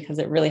here, because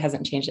it really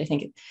hasn't changed. I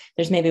think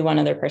there's maybe one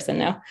other person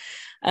now.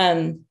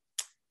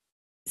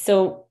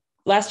 So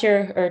last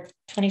year, or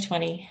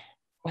 2020,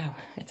 wow,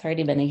 it's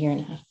already been a year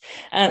and a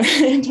half.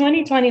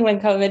 2020, when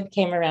COVID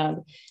came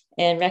around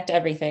and wrecked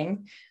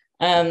everything,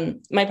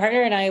 my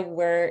partner and I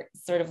were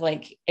sort of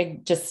like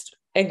just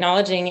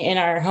acknowledging in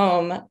our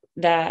home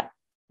that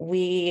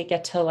we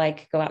get to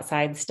like go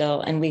outside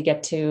still, and we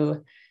get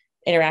to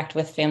interact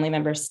with family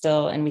members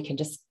still, and we can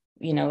just,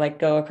 you know, like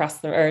go across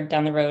the or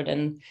down the road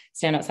and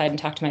stand outside and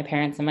talk to my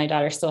parents. And my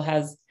daughter still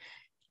has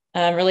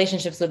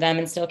relationships with them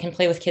and still can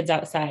play with kids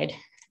outside.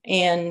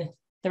 And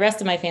the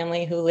rest of my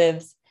family who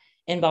lives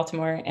in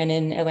Baltimore and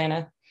in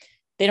Atlanta,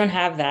 they don't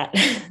have that.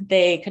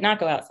 They could not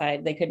go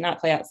outside. They could not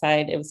play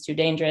outside. It was too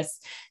dangerous.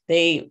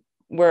 They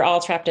were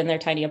all trapped in their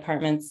tiny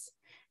apartments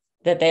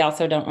that they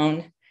also don't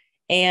own.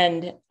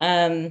 And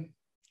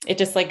it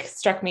just like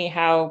struck me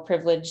how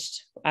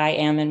privileged I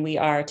am and we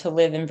are to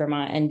live in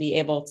Vermont and be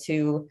able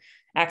to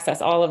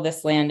access all of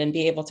this land and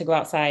be able to go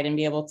outside and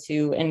be able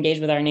to engage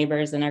with our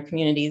neighbors and our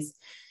communities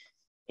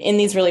in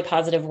these really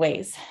positive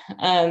ways.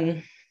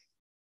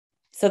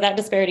 So that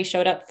disparity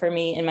showed up for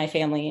me in my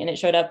family, and it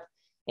showed up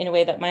in a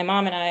way that my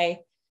mom and I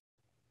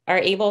are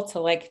able to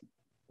like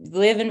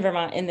live in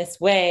Vermont in this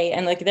way.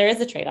 And like, there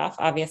is a trade-off.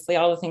 Obviously,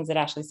 all the things that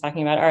Ashley's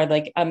talking about are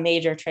like a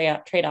major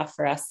trade-off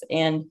for us.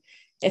 And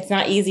it's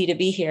not easy to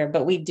be here,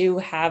 but we do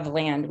have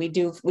land. We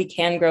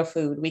can grow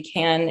food. We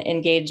can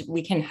engage.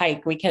 We can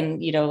hike. We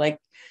can, you know, like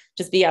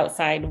just be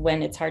outside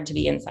when it's hard to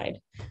be inside.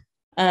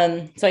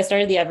 So I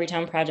started the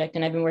Everytown Project,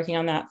 and I've been working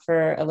on that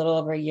for a little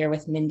over a year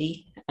with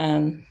Mindy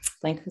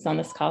Blank, who's on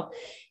this call.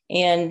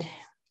 And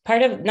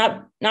part of,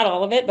 not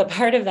all of it, but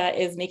part of that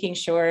is making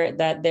sure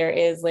that there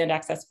is land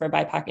access for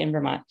BIPOC in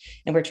Vermont.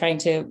 And we're trying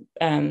to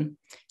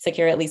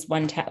secure at least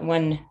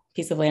one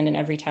piece of land in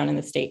every town in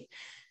the state.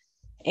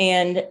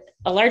 And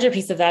a larger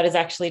piece of that is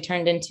actually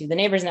turned into the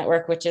Neighbors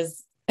Network, which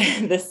is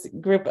this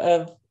group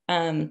of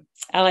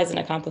allies and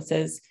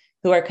accomplices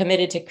who are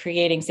committed to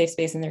creating safe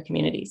space in their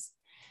communities.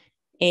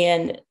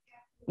 And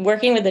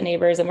working with the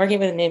neighbors and working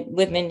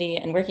with Mindy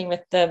and working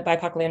with the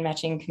BIPOC Land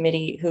Matching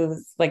Committee,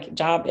 whose like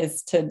job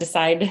is to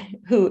decide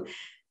who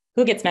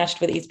gets matched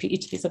with each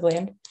piece of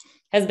land,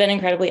 has been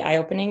incredibly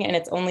eye-opening. And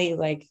it's only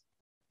like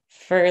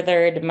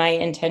furthered my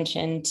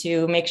intention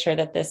to make sure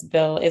that this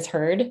bill is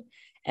heard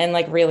and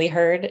like really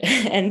heard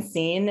and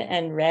seen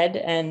and read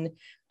and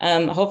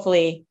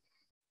hopefully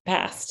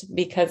passed,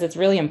 because it's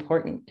really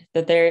important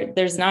that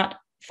there's not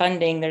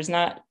funding, there's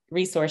not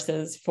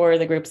resources for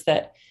the groups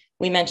that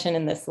we mentioned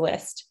in this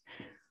list.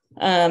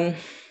 So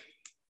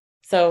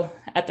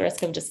at the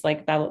risk of just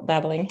like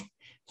babbling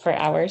for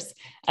hours,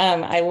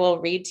 I will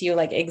read to you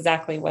like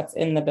exactly what's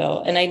in the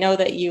bill. And I know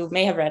that you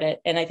may have read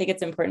it, and I think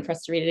it's important for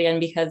us to read it again,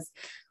 because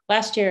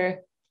last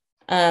year,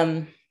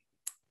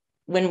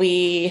 when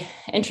we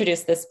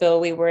introduced this bill,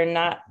 we were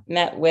not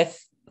met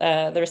with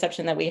the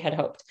reception that we had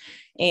hoped.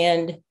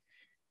 And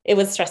it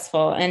was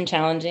stressful and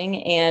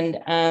challenging,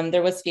 and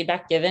there was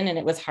feedback given, and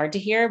it was hard to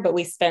hear, but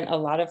we spent a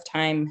lot of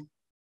time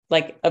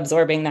like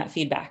absorbing that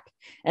feedback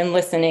and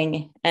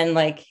listening. And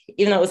like,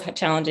 even though it was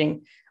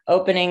challenging,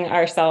 opening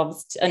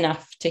ourselves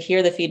enough to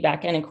hear the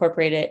feedback and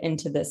incorporate it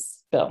into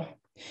this bill.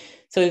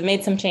 So we've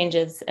made some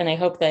changes, and I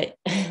hope that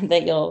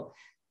you'll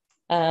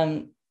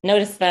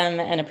notice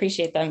them and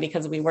appreciate them,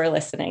 because we were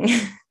listening.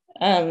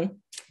 So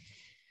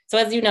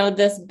as you know,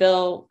 this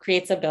bill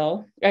creates a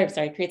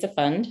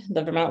fund,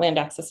 the Vermont Land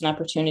Access and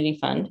Opportunity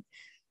Fund.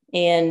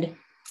 And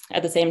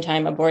at the same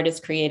time, a board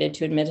is created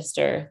to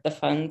administer the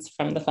funds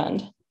from the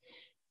fund.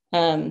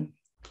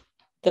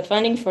 The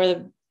funding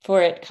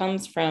for it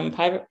comes from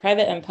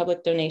private and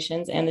public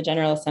donations and the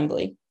General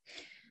Assembly.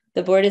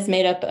 The board is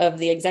made up of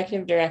the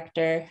executive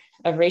director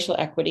of racial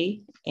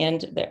equity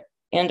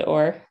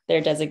or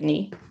their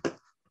designee.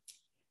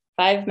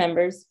 5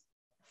 members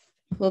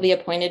will be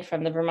appointed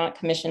from the Vermont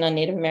Commission on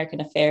Native American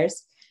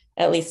Affairs,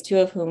 at least 2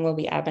 of whom will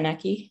be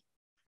Abenaki.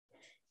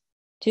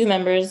 2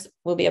 members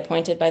will be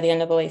appointed by the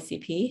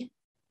NAACP,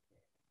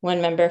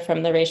 1 member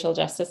from the Racial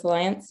Justice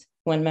Alliance,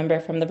 1 member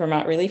from the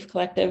Vermont Relief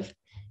Collective,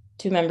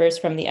 2 members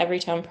from the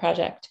Everytown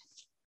Project,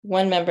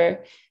 1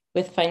 member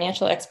with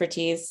financial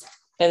expertise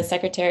by the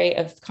Secretary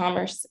of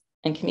Commerce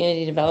and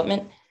Community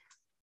Development,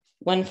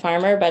 1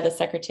 farmer by the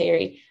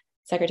Secretary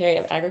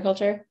of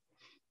Agriculture,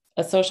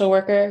 a social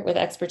worker with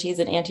expertise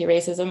in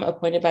anti-racism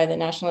appointed by the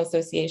National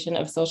Association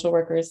of Social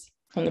Workers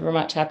from the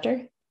Vermont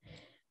chapter,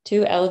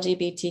 2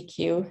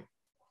 LGBTQ,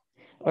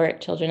 or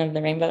Children of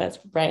the Rainbow, as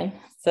Brian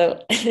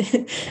so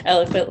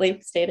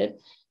eloquently stated.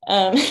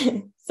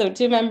 So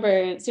 2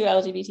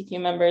 LGBTQ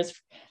members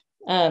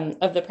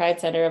of the Pride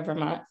Center of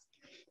Vermont,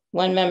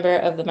 1 member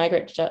of the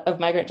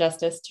Migrant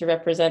Justice to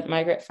represent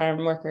migrant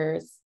farm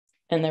workers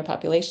and their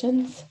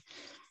populations,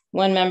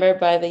 1 member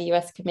by the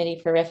U.S. Committee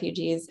for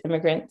Refugees,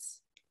 Immigrants,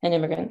 and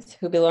immigrants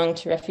who belong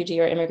to refugee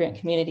or immigrant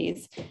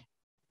communities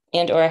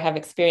and or have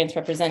experience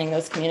representing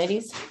those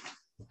communities.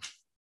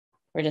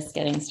 We're just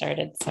getting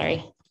started,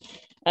 sorry.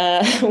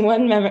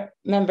 One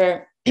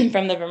member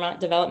from the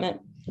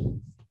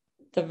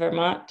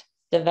Vermont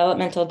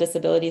Developmental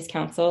Disabilities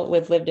Council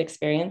with lived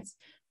experience,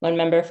 one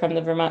member from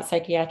the Vermont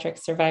Psychiatric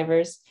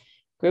Survivors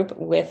Group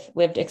with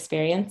lived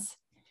experience,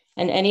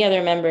 and any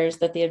other members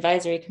that the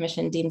Advisory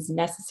Commission deems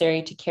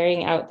necessary to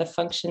carrying out the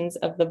functions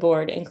of the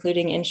board,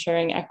 including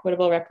ensuring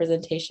equitable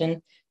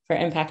representation for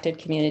impacted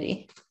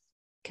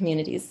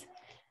communities.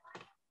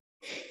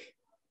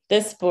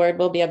 This board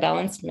will be a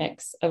balanced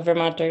mix of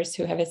Vermonters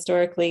who have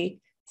historically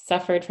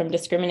suffered from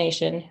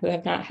discrimination, who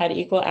have not had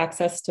equal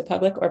access to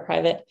public or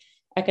private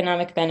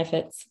economic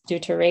benefits due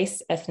to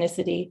race,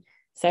 ethnicity,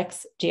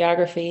 sex,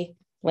 geography,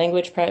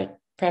 language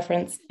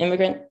preference,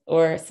 immigrant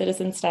or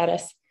citizen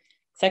status,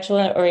 sexual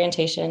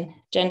orientation,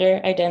 gender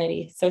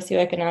identity,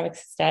 socioeconomic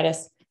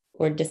status,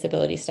 or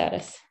disability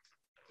status.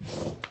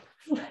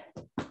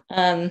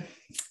 So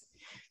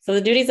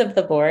the duties of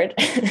the board,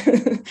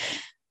 that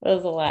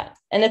was a lot.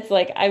 And it's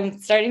like, I'm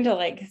starting to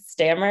like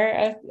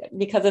stammer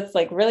because it's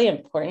like really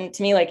important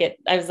to me. Like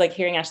I was like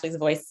hearing Ashley's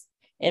voice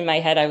in my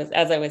head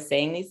as I was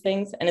saying these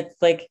things. And it's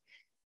like,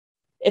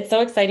 it's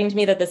so exciting to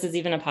me that this is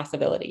even a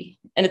possibility.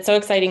 And it's so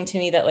exciting to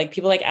me that like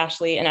people like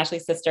Ashley and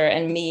Ashley's sister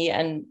and me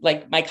and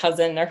like my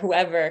cousin or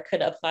whoever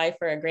could apply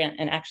for a grant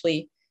and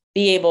actually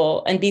be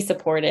able and be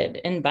supported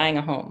in buying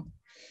a home.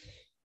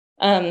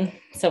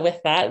 So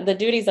with that, the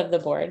duties of the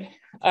board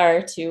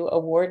are to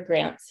award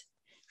grants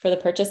for the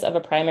purchase of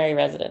a primary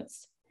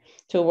residence,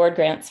 to award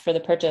grants for the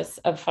purchase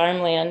of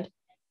farmland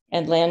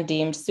and land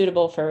deemed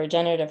suitable for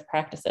regenerative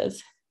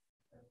practices,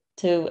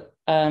 to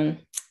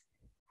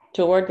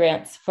award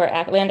grants for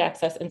land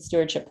access and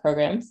stewardship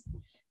programs,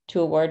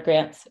 to award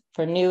grants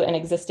for new and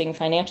existing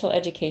financial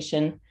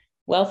education,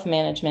 wealth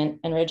management,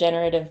 and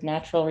regenerative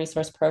natural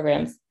resource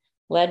programs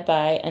led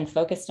by and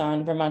focused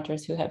on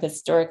Vermonters who have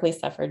historically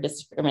suffered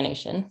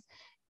discrimination.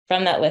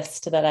 From that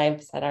list that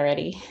I've said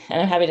already,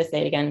 and I'm happy to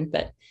say it again,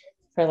 but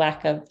for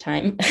lack of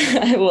time,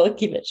 I will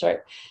keep it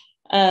short.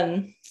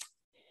 The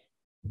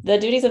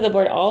duties of the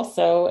board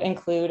also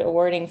include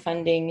awarding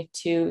funding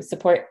to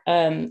support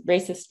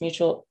anti-racist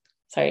mutual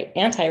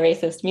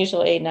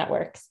aid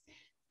networks,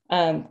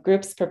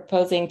 groups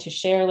proposing to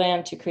share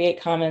land to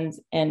create commons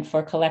and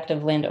for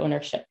collective land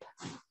ownership.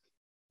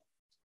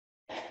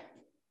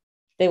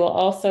 They will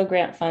also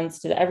grant funds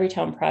to the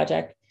Everytown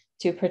Project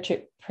to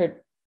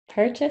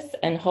purchase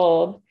and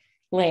hold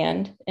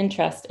land in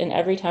trust in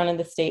every town in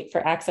the state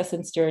for access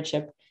and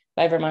stewardship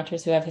by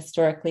Vermonters who have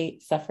historically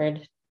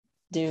suffered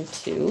due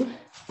to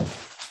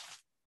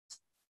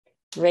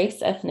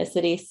race,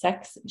 ethnicity,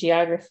 sex,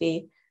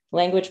 geography,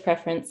 language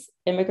preference,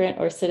 immigrant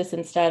or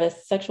citizen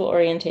status, sexual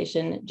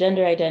orientation,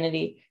 gender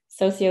identity,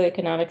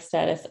 socioeconomic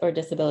status, or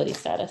disability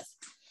status.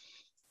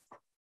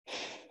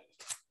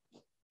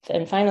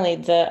 And finally,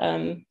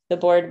 the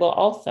board will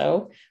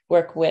also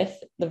work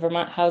with the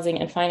Vermont Housing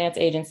and Finance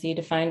Agency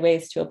to find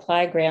ways to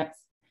apply grants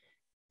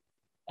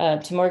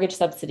to mortgage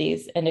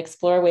subsidies and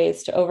explore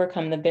ways to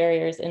overcome the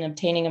barriers in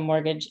obtaining a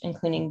mortgage,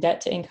 including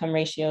debt to income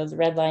ratios,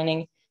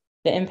 redlining,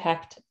 the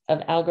impact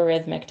of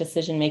algorithmic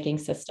decision-making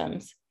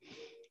systems.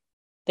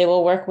 They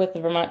will work with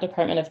the Vermont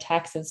Department of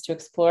Taxes to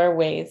explore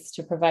ways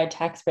to provide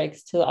tax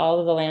breaks to all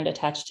of the land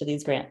attached to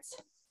these grants.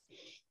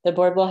 The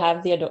board will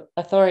have the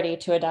authority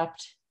to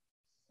adopt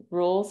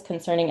rules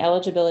concerning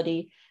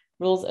eligibility,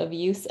 rules of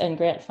use and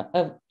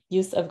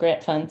use of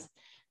grant funds.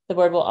 The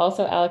board will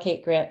also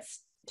allocate grants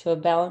to a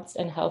balanced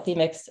and healthy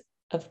mix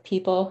of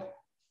people,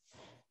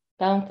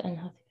 of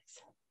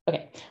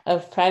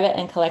private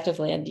and collective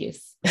land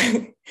use.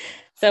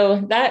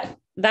 So that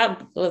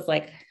was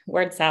like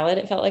word salad,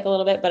 it felt like a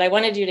little bit, but I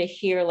wanted you to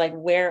hear like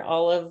where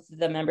all of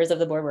the members of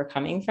the board were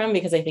coming from,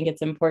 because I think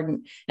it's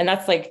important. And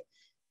that's like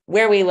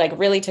where we like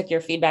really took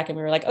your feedback and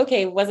we were like,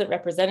 okay, it wasn't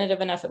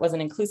representative enough. It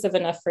wasn't inclusive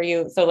enough for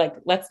you. So like,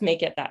 let's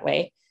make it that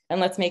way. And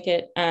let's make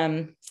it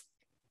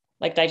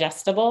like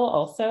digestible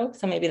also.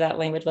 So maybe that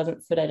language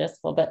wasn't so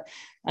digestible, but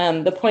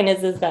the point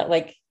is that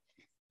like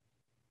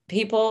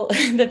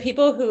the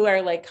people who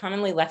are like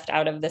commonly left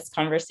out of this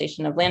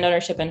conversation of land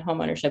ownership and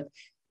home ownership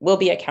will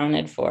be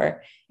accounted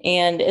for.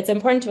 And it's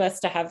important to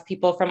us to have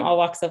people from all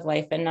walks of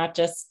life and not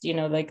just, you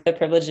know, like the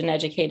privileged and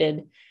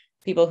educated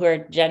people who are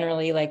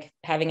generally like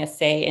having a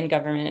say in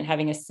government and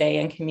having a say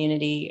in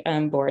community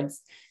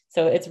boards.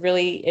 So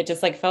it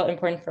just like felt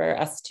important for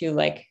us to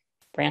like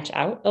branch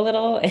out a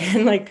little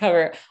and like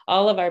cover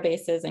all of our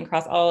bases and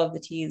cross all of the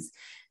T's.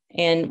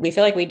 And we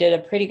feel like we did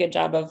a pretty good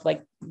job of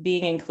like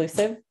being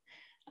inclusive.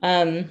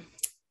 And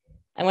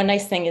one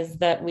nice thing is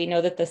that we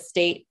know that the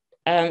state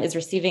is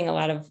receiving a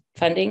lot of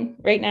funding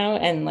right now,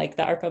 and like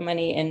the ARPA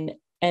money,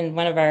 and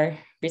one of our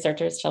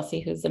researchers, Chelsea,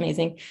 who's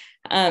amazing,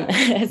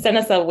 has sent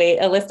us a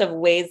list of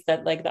ways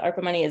that like the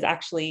ARPA money is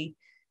actually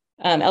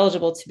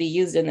eligible to be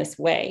used in this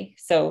way.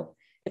 So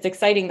it's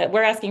exciting that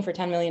we're asking for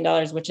 $10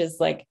 million, which is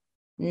like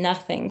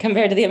nothing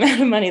compared to the amount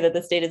of money that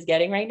the state is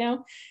getting right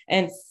now.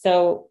 And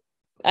so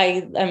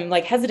I'm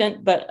like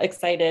hesitant, but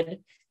excited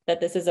that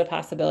this is a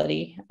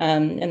possibility,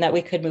 and that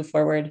we could move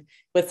forward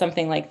with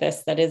something like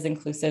this that is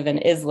inclusive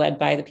and is led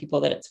by the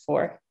people that it's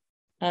for.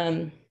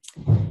 And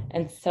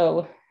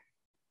so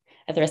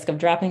at the risk of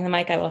dropping the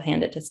mic, I will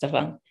hand it to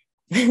Stefan.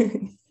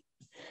 Thank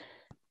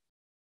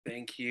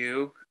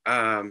you.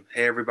 Hey,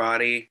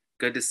 everybody.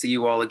 Good to see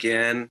you all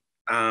again.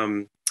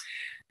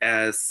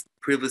 As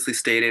previously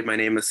stated, my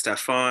name is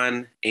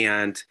Stefan,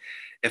 and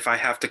if I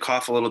have to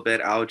cough a little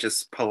bit, I'll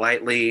just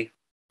politely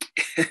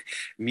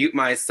mute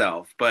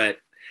myself, but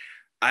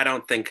I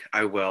don't think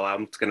I will.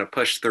 I'm just going to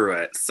push through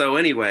it. So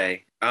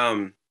anyway,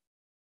 I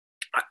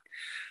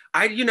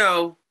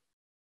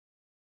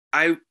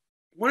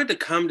wanted to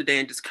come today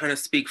and just kind of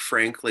speak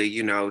frankly,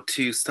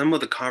 to some of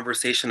the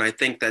conversation I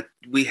think that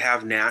we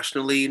have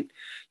nationally,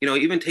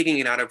 even taking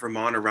it out of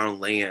Vermont around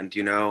land,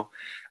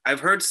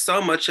 I've heard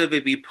so much of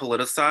it be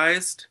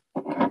politicized.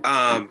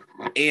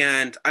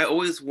 And I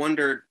always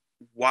wondered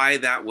why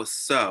that was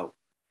so.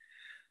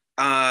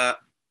 I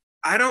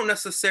don't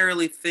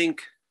necessarily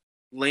think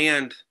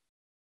land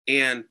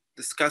and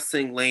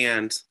discussing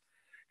land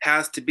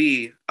has to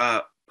be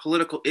a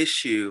political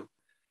issue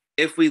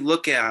if we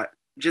look at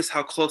just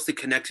how closely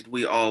connected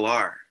we all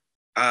are,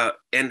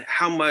 and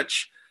how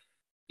much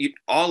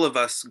all of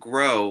us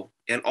grow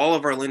and all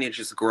of our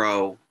lineages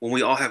grow when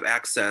we all have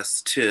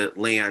access to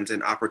land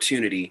and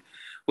opportunity,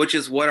 which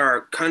is what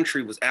our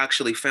country was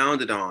actually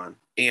founded on.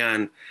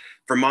 And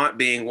Vermont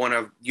being one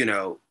of,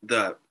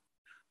 the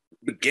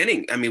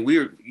beginning, I mean,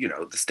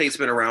 the state's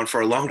been around for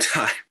a long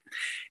time,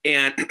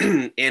 and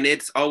and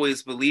it's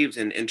always believed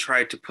in and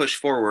tried to push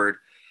forward,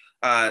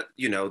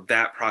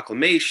 that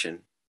proclamation.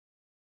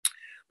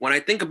 When I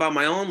think about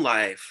my own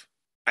life,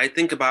 I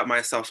think about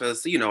myself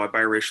as, a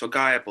biracial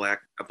guy, a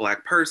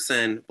black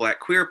person, black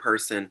queer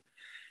person.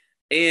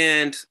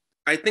 And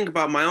I think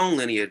about my own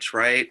lineage,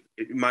 right?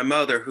 My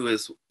mother, who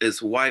is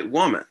a white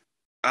woman,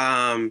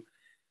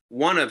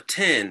 one of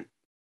 10.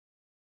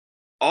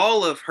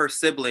 All of her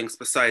siblings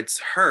besides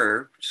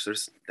her,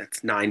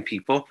 that's 9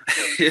 people,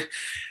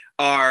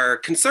 are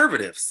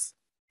conservatives.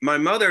 My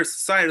mother's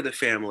side of the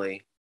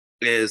family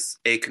is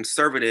a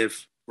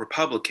conservative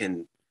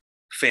Republican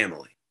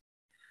family.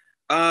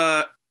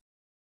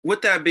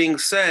 With that being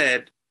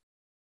said,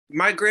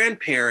 my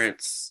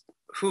grandparents,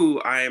 who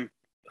I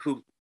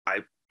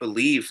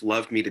believe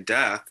loved me to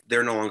death,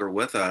 they're no longer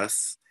with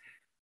us,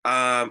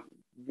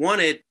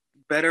 wanted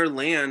better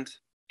land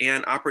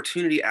and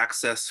opportunity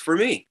access for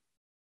me.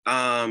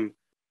 And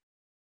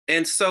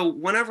so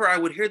whenever I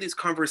would hear these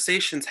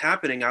conversations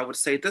happening, I would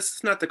say, this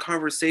is not the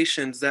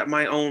conversations that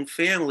my own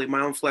family,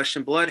 my own flesh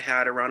and blood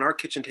had around our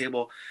kitchen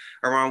table,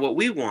 around what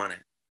we wanted.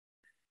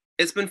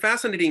 It's been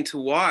fascinating to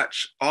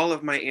watch all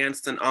of my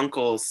aunts and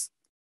uncles'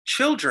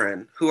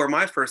 children, who are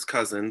my first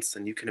cousins,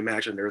 and you can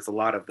imagine there's a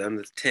lot of them,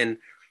 there's 10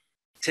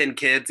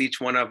 kids, each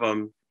one of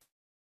them,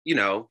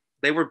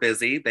 they were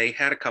busy, they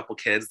had a couple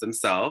kids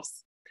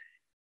themselves.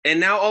 And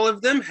now all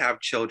of them have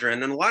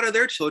children, and a lot of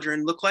their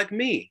children look like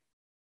me.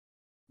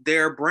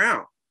 They're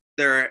brown.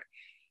 They're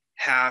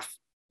half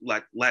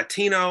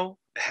Latino,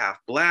 half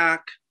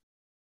Black,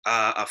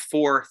 a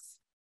fourth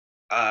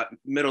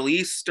Middle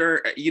Eastern.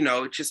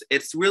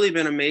 It's really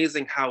been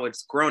amazing how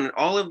it's grown. And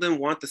all of them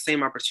want the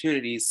same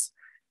opportunities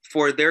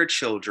for their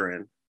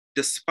children,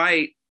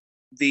 despite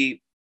the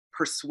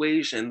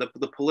persuasion,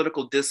 the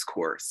political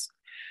discourse.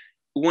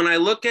 When I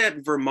look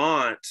at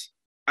Vermont,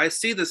 I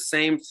see the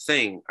same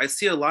thing. I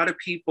see a lot of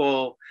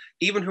people,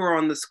 even who are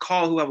on this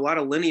call, who have a lot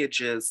of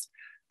lineages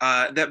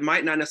that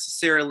might not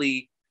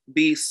necessarily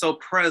be so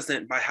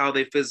present by how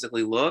they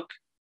physically look.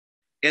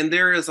 And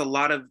there is a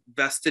lot of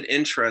vested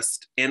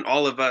interest in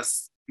all of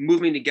us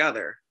moving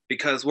together,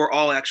 because we're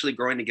all actually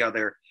growing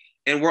together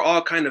and we're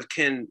all kind of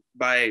kin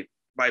by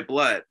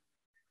blood.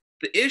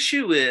 The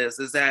issue is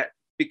that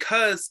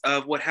because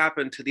of what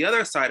happened to the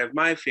other side of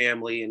my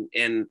family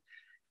and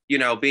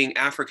being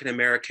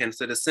African-Americans,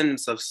 the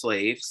descendants of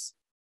slaves,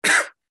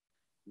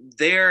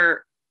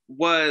 there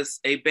was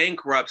a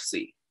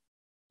bankruptcy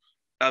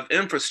of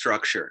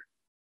infrastructure.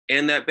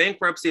 And that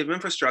bankruptcy of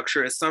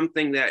infrastructure is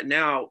something that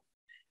now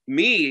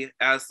me,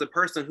 as the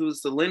person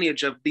who's the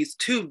lineage of these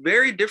two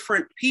very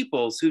different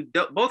peoples who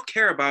both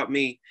care about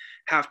me,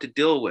 have to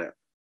deal with.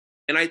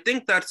 And I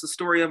think that's the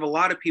story of a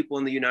lot of people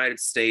in the United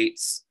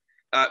States,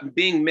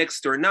 being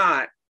mixed or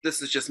not.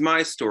 This is just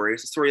my story.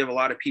 It's the story of a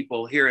lot of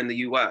people here in the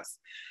US,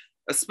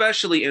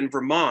 especially in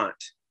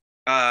Vermont,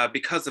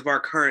 because of our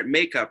current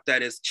makeup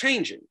that is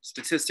changing.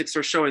 Statistics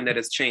are showing that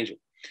it's changing.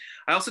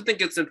 I also think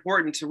it's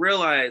important to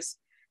realize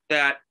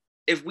that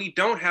if we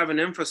don't have an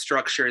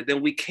infrastructure,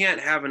 then we can't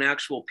have an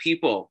actual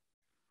people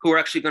who are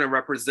actually going to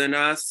represent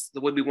us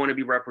the way we want to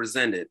be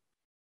represented.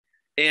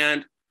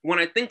 And when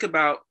I think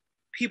about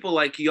people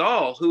like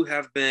y'all who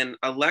have been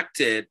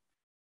elected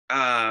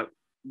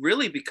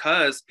really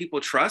because people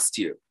trust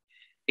you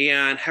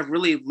and have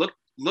really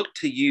looked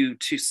to you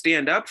to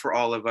stand up for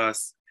all of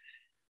us,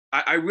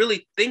 I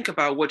really think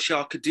about what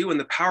y'all could do and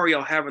the power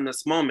y'all have in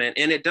this moment.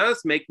 And it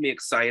does make me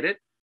excited.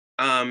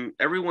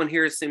 Everyone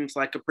here seems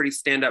like a pretty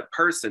stand-up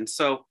person.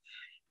 So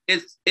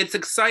it's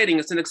exciting.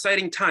 It's an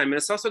exciting time. And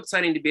it's also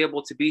exciting to be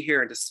able to be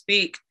here and to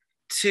speak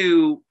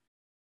to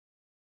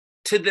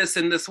this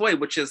in this way,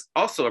 which is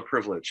also a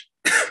privilege.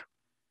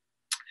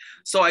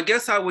 So I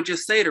guess I would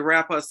just say, to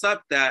wrap us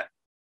up, that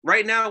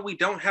right now we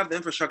don't have the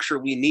infrastructure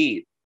we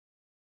need.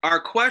 Our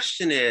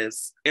question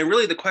is, and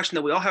really the question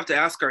that we all have to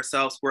ask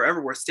ourselves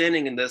wherever we're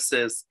standing in this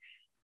is,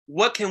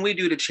 what can we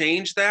do to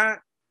change that?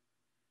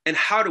 And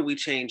how do we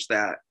change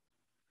that?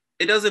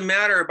 It doesn't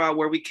matter about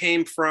where we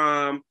came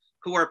from,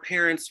 who our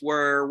parents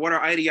were, what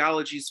our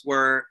ideologies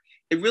were.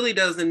 It really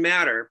doesn't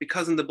matter,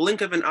 because in the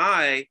blink of an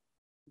eye,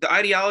 the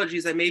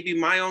ideologies that maybe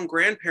my own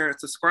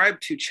grandparents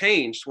ascribed to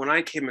changed when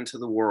I came into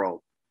the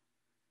world.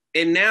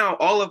 And now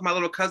all of my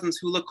little cousins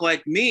who look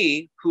like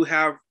me, who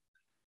have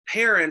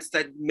parents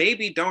that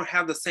maybe don't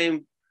have the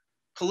same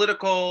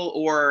political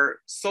or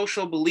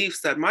social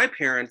beliefs that my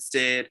parents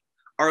did,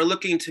 are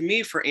looking to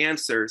me for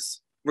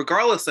answers,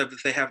 regardless of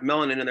if they have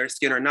melanin in their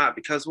skin or not,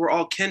 because we're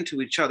all kin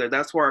to each other.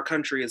 That's where our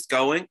country is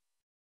going.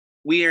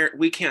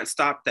 We can't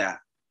stop that.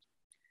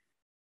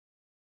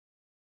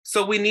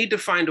 So we need to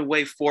find a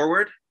way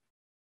forward.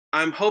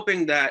 I'm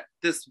hoping that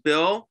this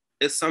bill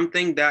is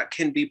something that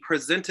can be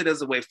presented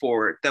as a way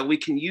forward, that we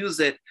can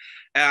use it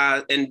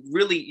and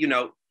really,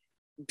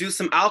 do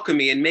some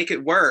alchemy and make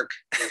it work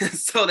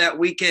so that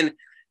we can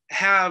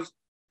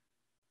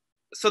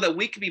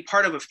be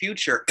part of a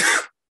future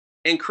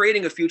and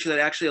creating a future that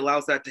actually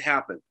allows that to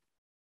happen.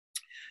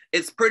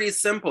 It's pretty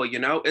simple,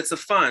 it's a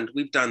fund.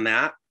 We've done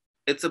that.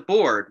 It's a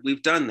board.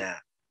 We've done that.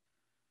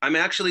 I'm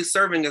actually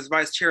serving as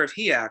vice chair of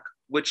HEAC,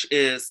 which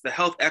is the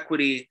Health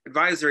Equity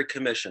Advisory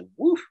Commission.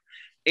 Woo.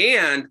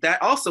 And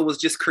that also was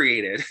just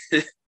created.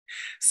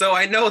 So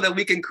I know that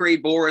we can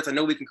create boards. I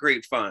know we can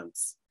create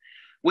funds.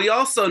 We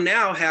also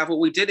now have what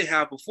we didn't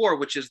have before,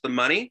 which is the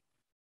money.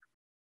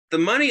 The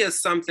money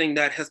is something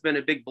that has been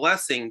a big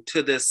blessing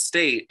to this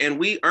state, and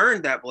we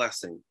earned that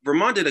blessing.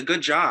 Vermont did a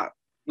good job.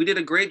 We did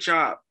a great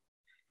job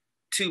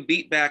to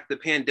beat back the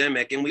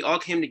pandemic, and we all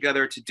came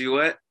together to do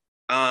it.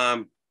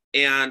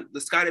 And the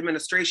Scott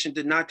administration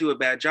did not do a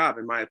bad job,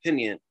 in my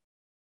opinion,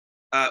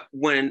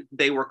 when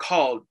they were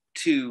called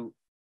to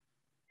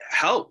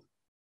help.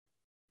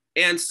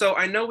 And so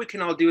I know we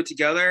can all do it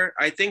together.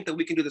 I think that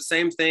we can do the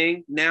same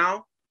thing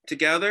now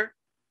together.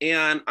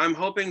 And I'm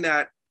hoping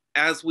that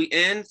as we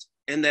end,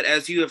 and that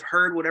as you have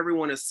heard what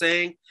everyone is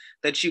saying,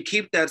 that you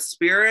keep that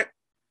spirit,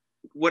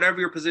 whatever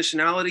your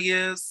positionality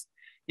is,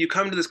 you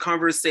come to this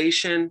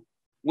conversation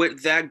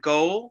with that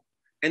goal,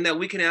 and that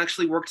we can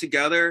actually work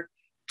together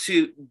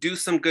to do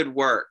some good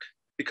work,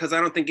 because I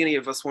don't think any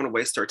of us want to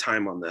waste our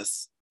time on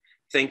this.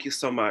 Thank you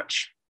so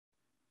much.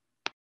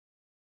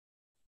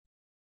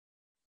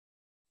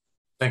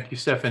 Thank you,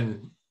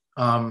 Stefan.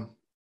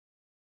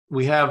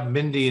 We have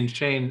Mindy and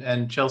Shane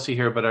and Chelsea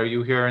here, but are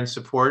you here in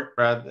support?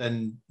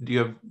 And do you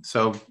have,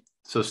 so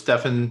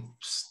Stefan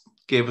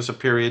gave us a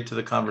period to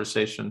the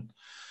conversation.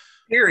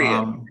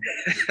 Period.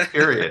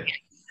 Period.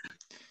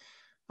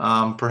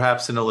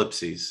 Perhaps an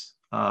ellipses.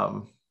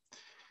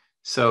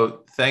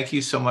 So thank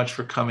you so much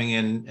for coming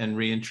in and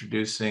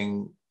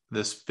reintroducing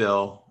this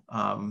bill.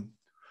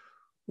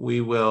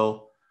 We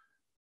will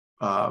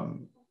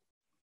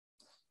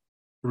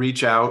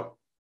reach out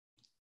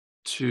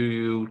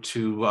to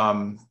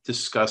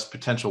discuss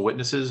potential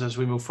witnesses as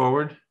we move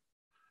forward,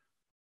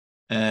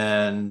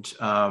 and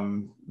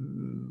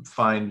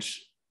find,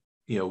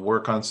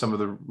 work on some of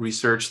the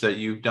research that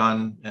you've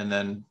done, and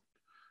then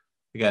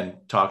again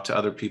talk to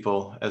other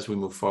people as we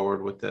move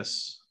forward with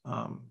this.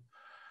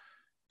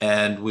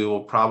 And we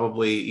will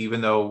probably,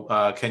 even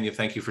though Kenya,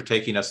 thank you for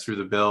taking us through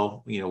the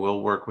bill,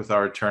 we'll work with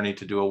our attorney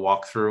to do a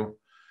walkthrough.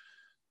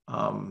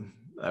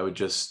 I would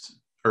just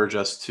urge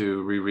us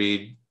to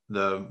reread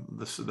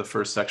the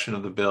first section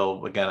of the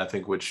bill again, I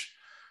think, which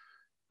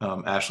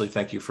Ashley,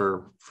 thank you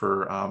for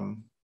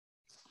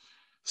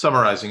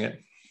summarizing it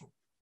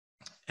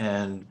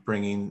and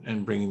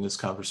bringing this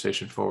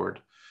conversation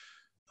forward.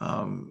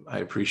 I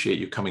appreciate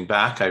you coming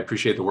back. I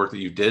appreciate the work that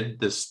you did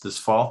this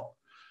fall,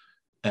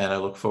 and I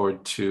look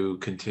forward to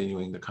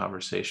continuing the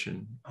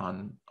conversation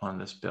on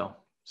this bill.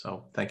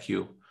 So thank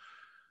you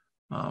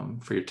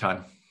for your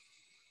time.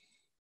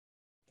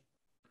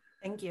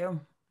 Thank you.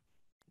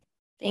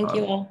 Thank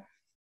you all.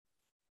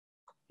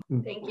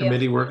 Thank you.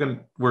 Committee, we're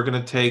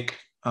gonna take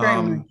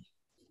Representative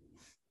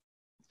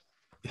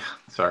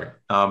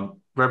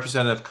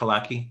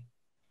Kalaki.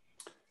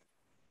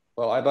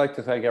 Well, I'd like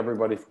to thank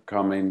everybody for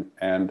coming,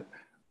 and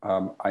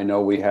I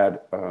know we had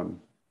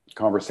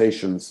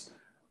conversations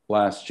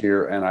last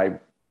year, and I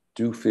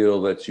do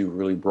feel that you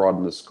really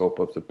broadened the scope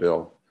of the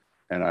bill,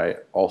 and I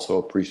also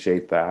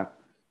appreciate that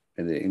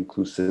and the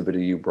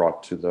inclusivity you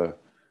brought to the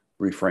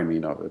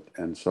reframing of it.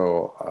 And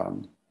so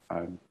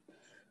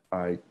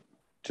I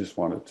just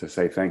wanted to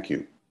say thank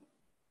you.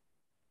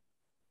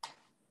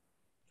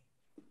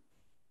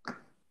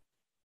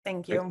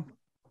 Thank you.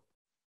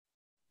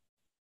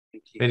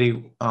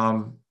 Committee,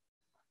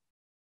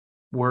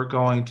 we're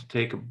going to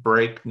take a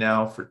break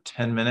now for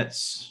 10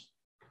 minutes.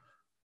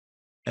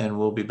 and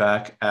we'll be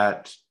back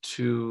at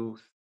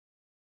 2:30.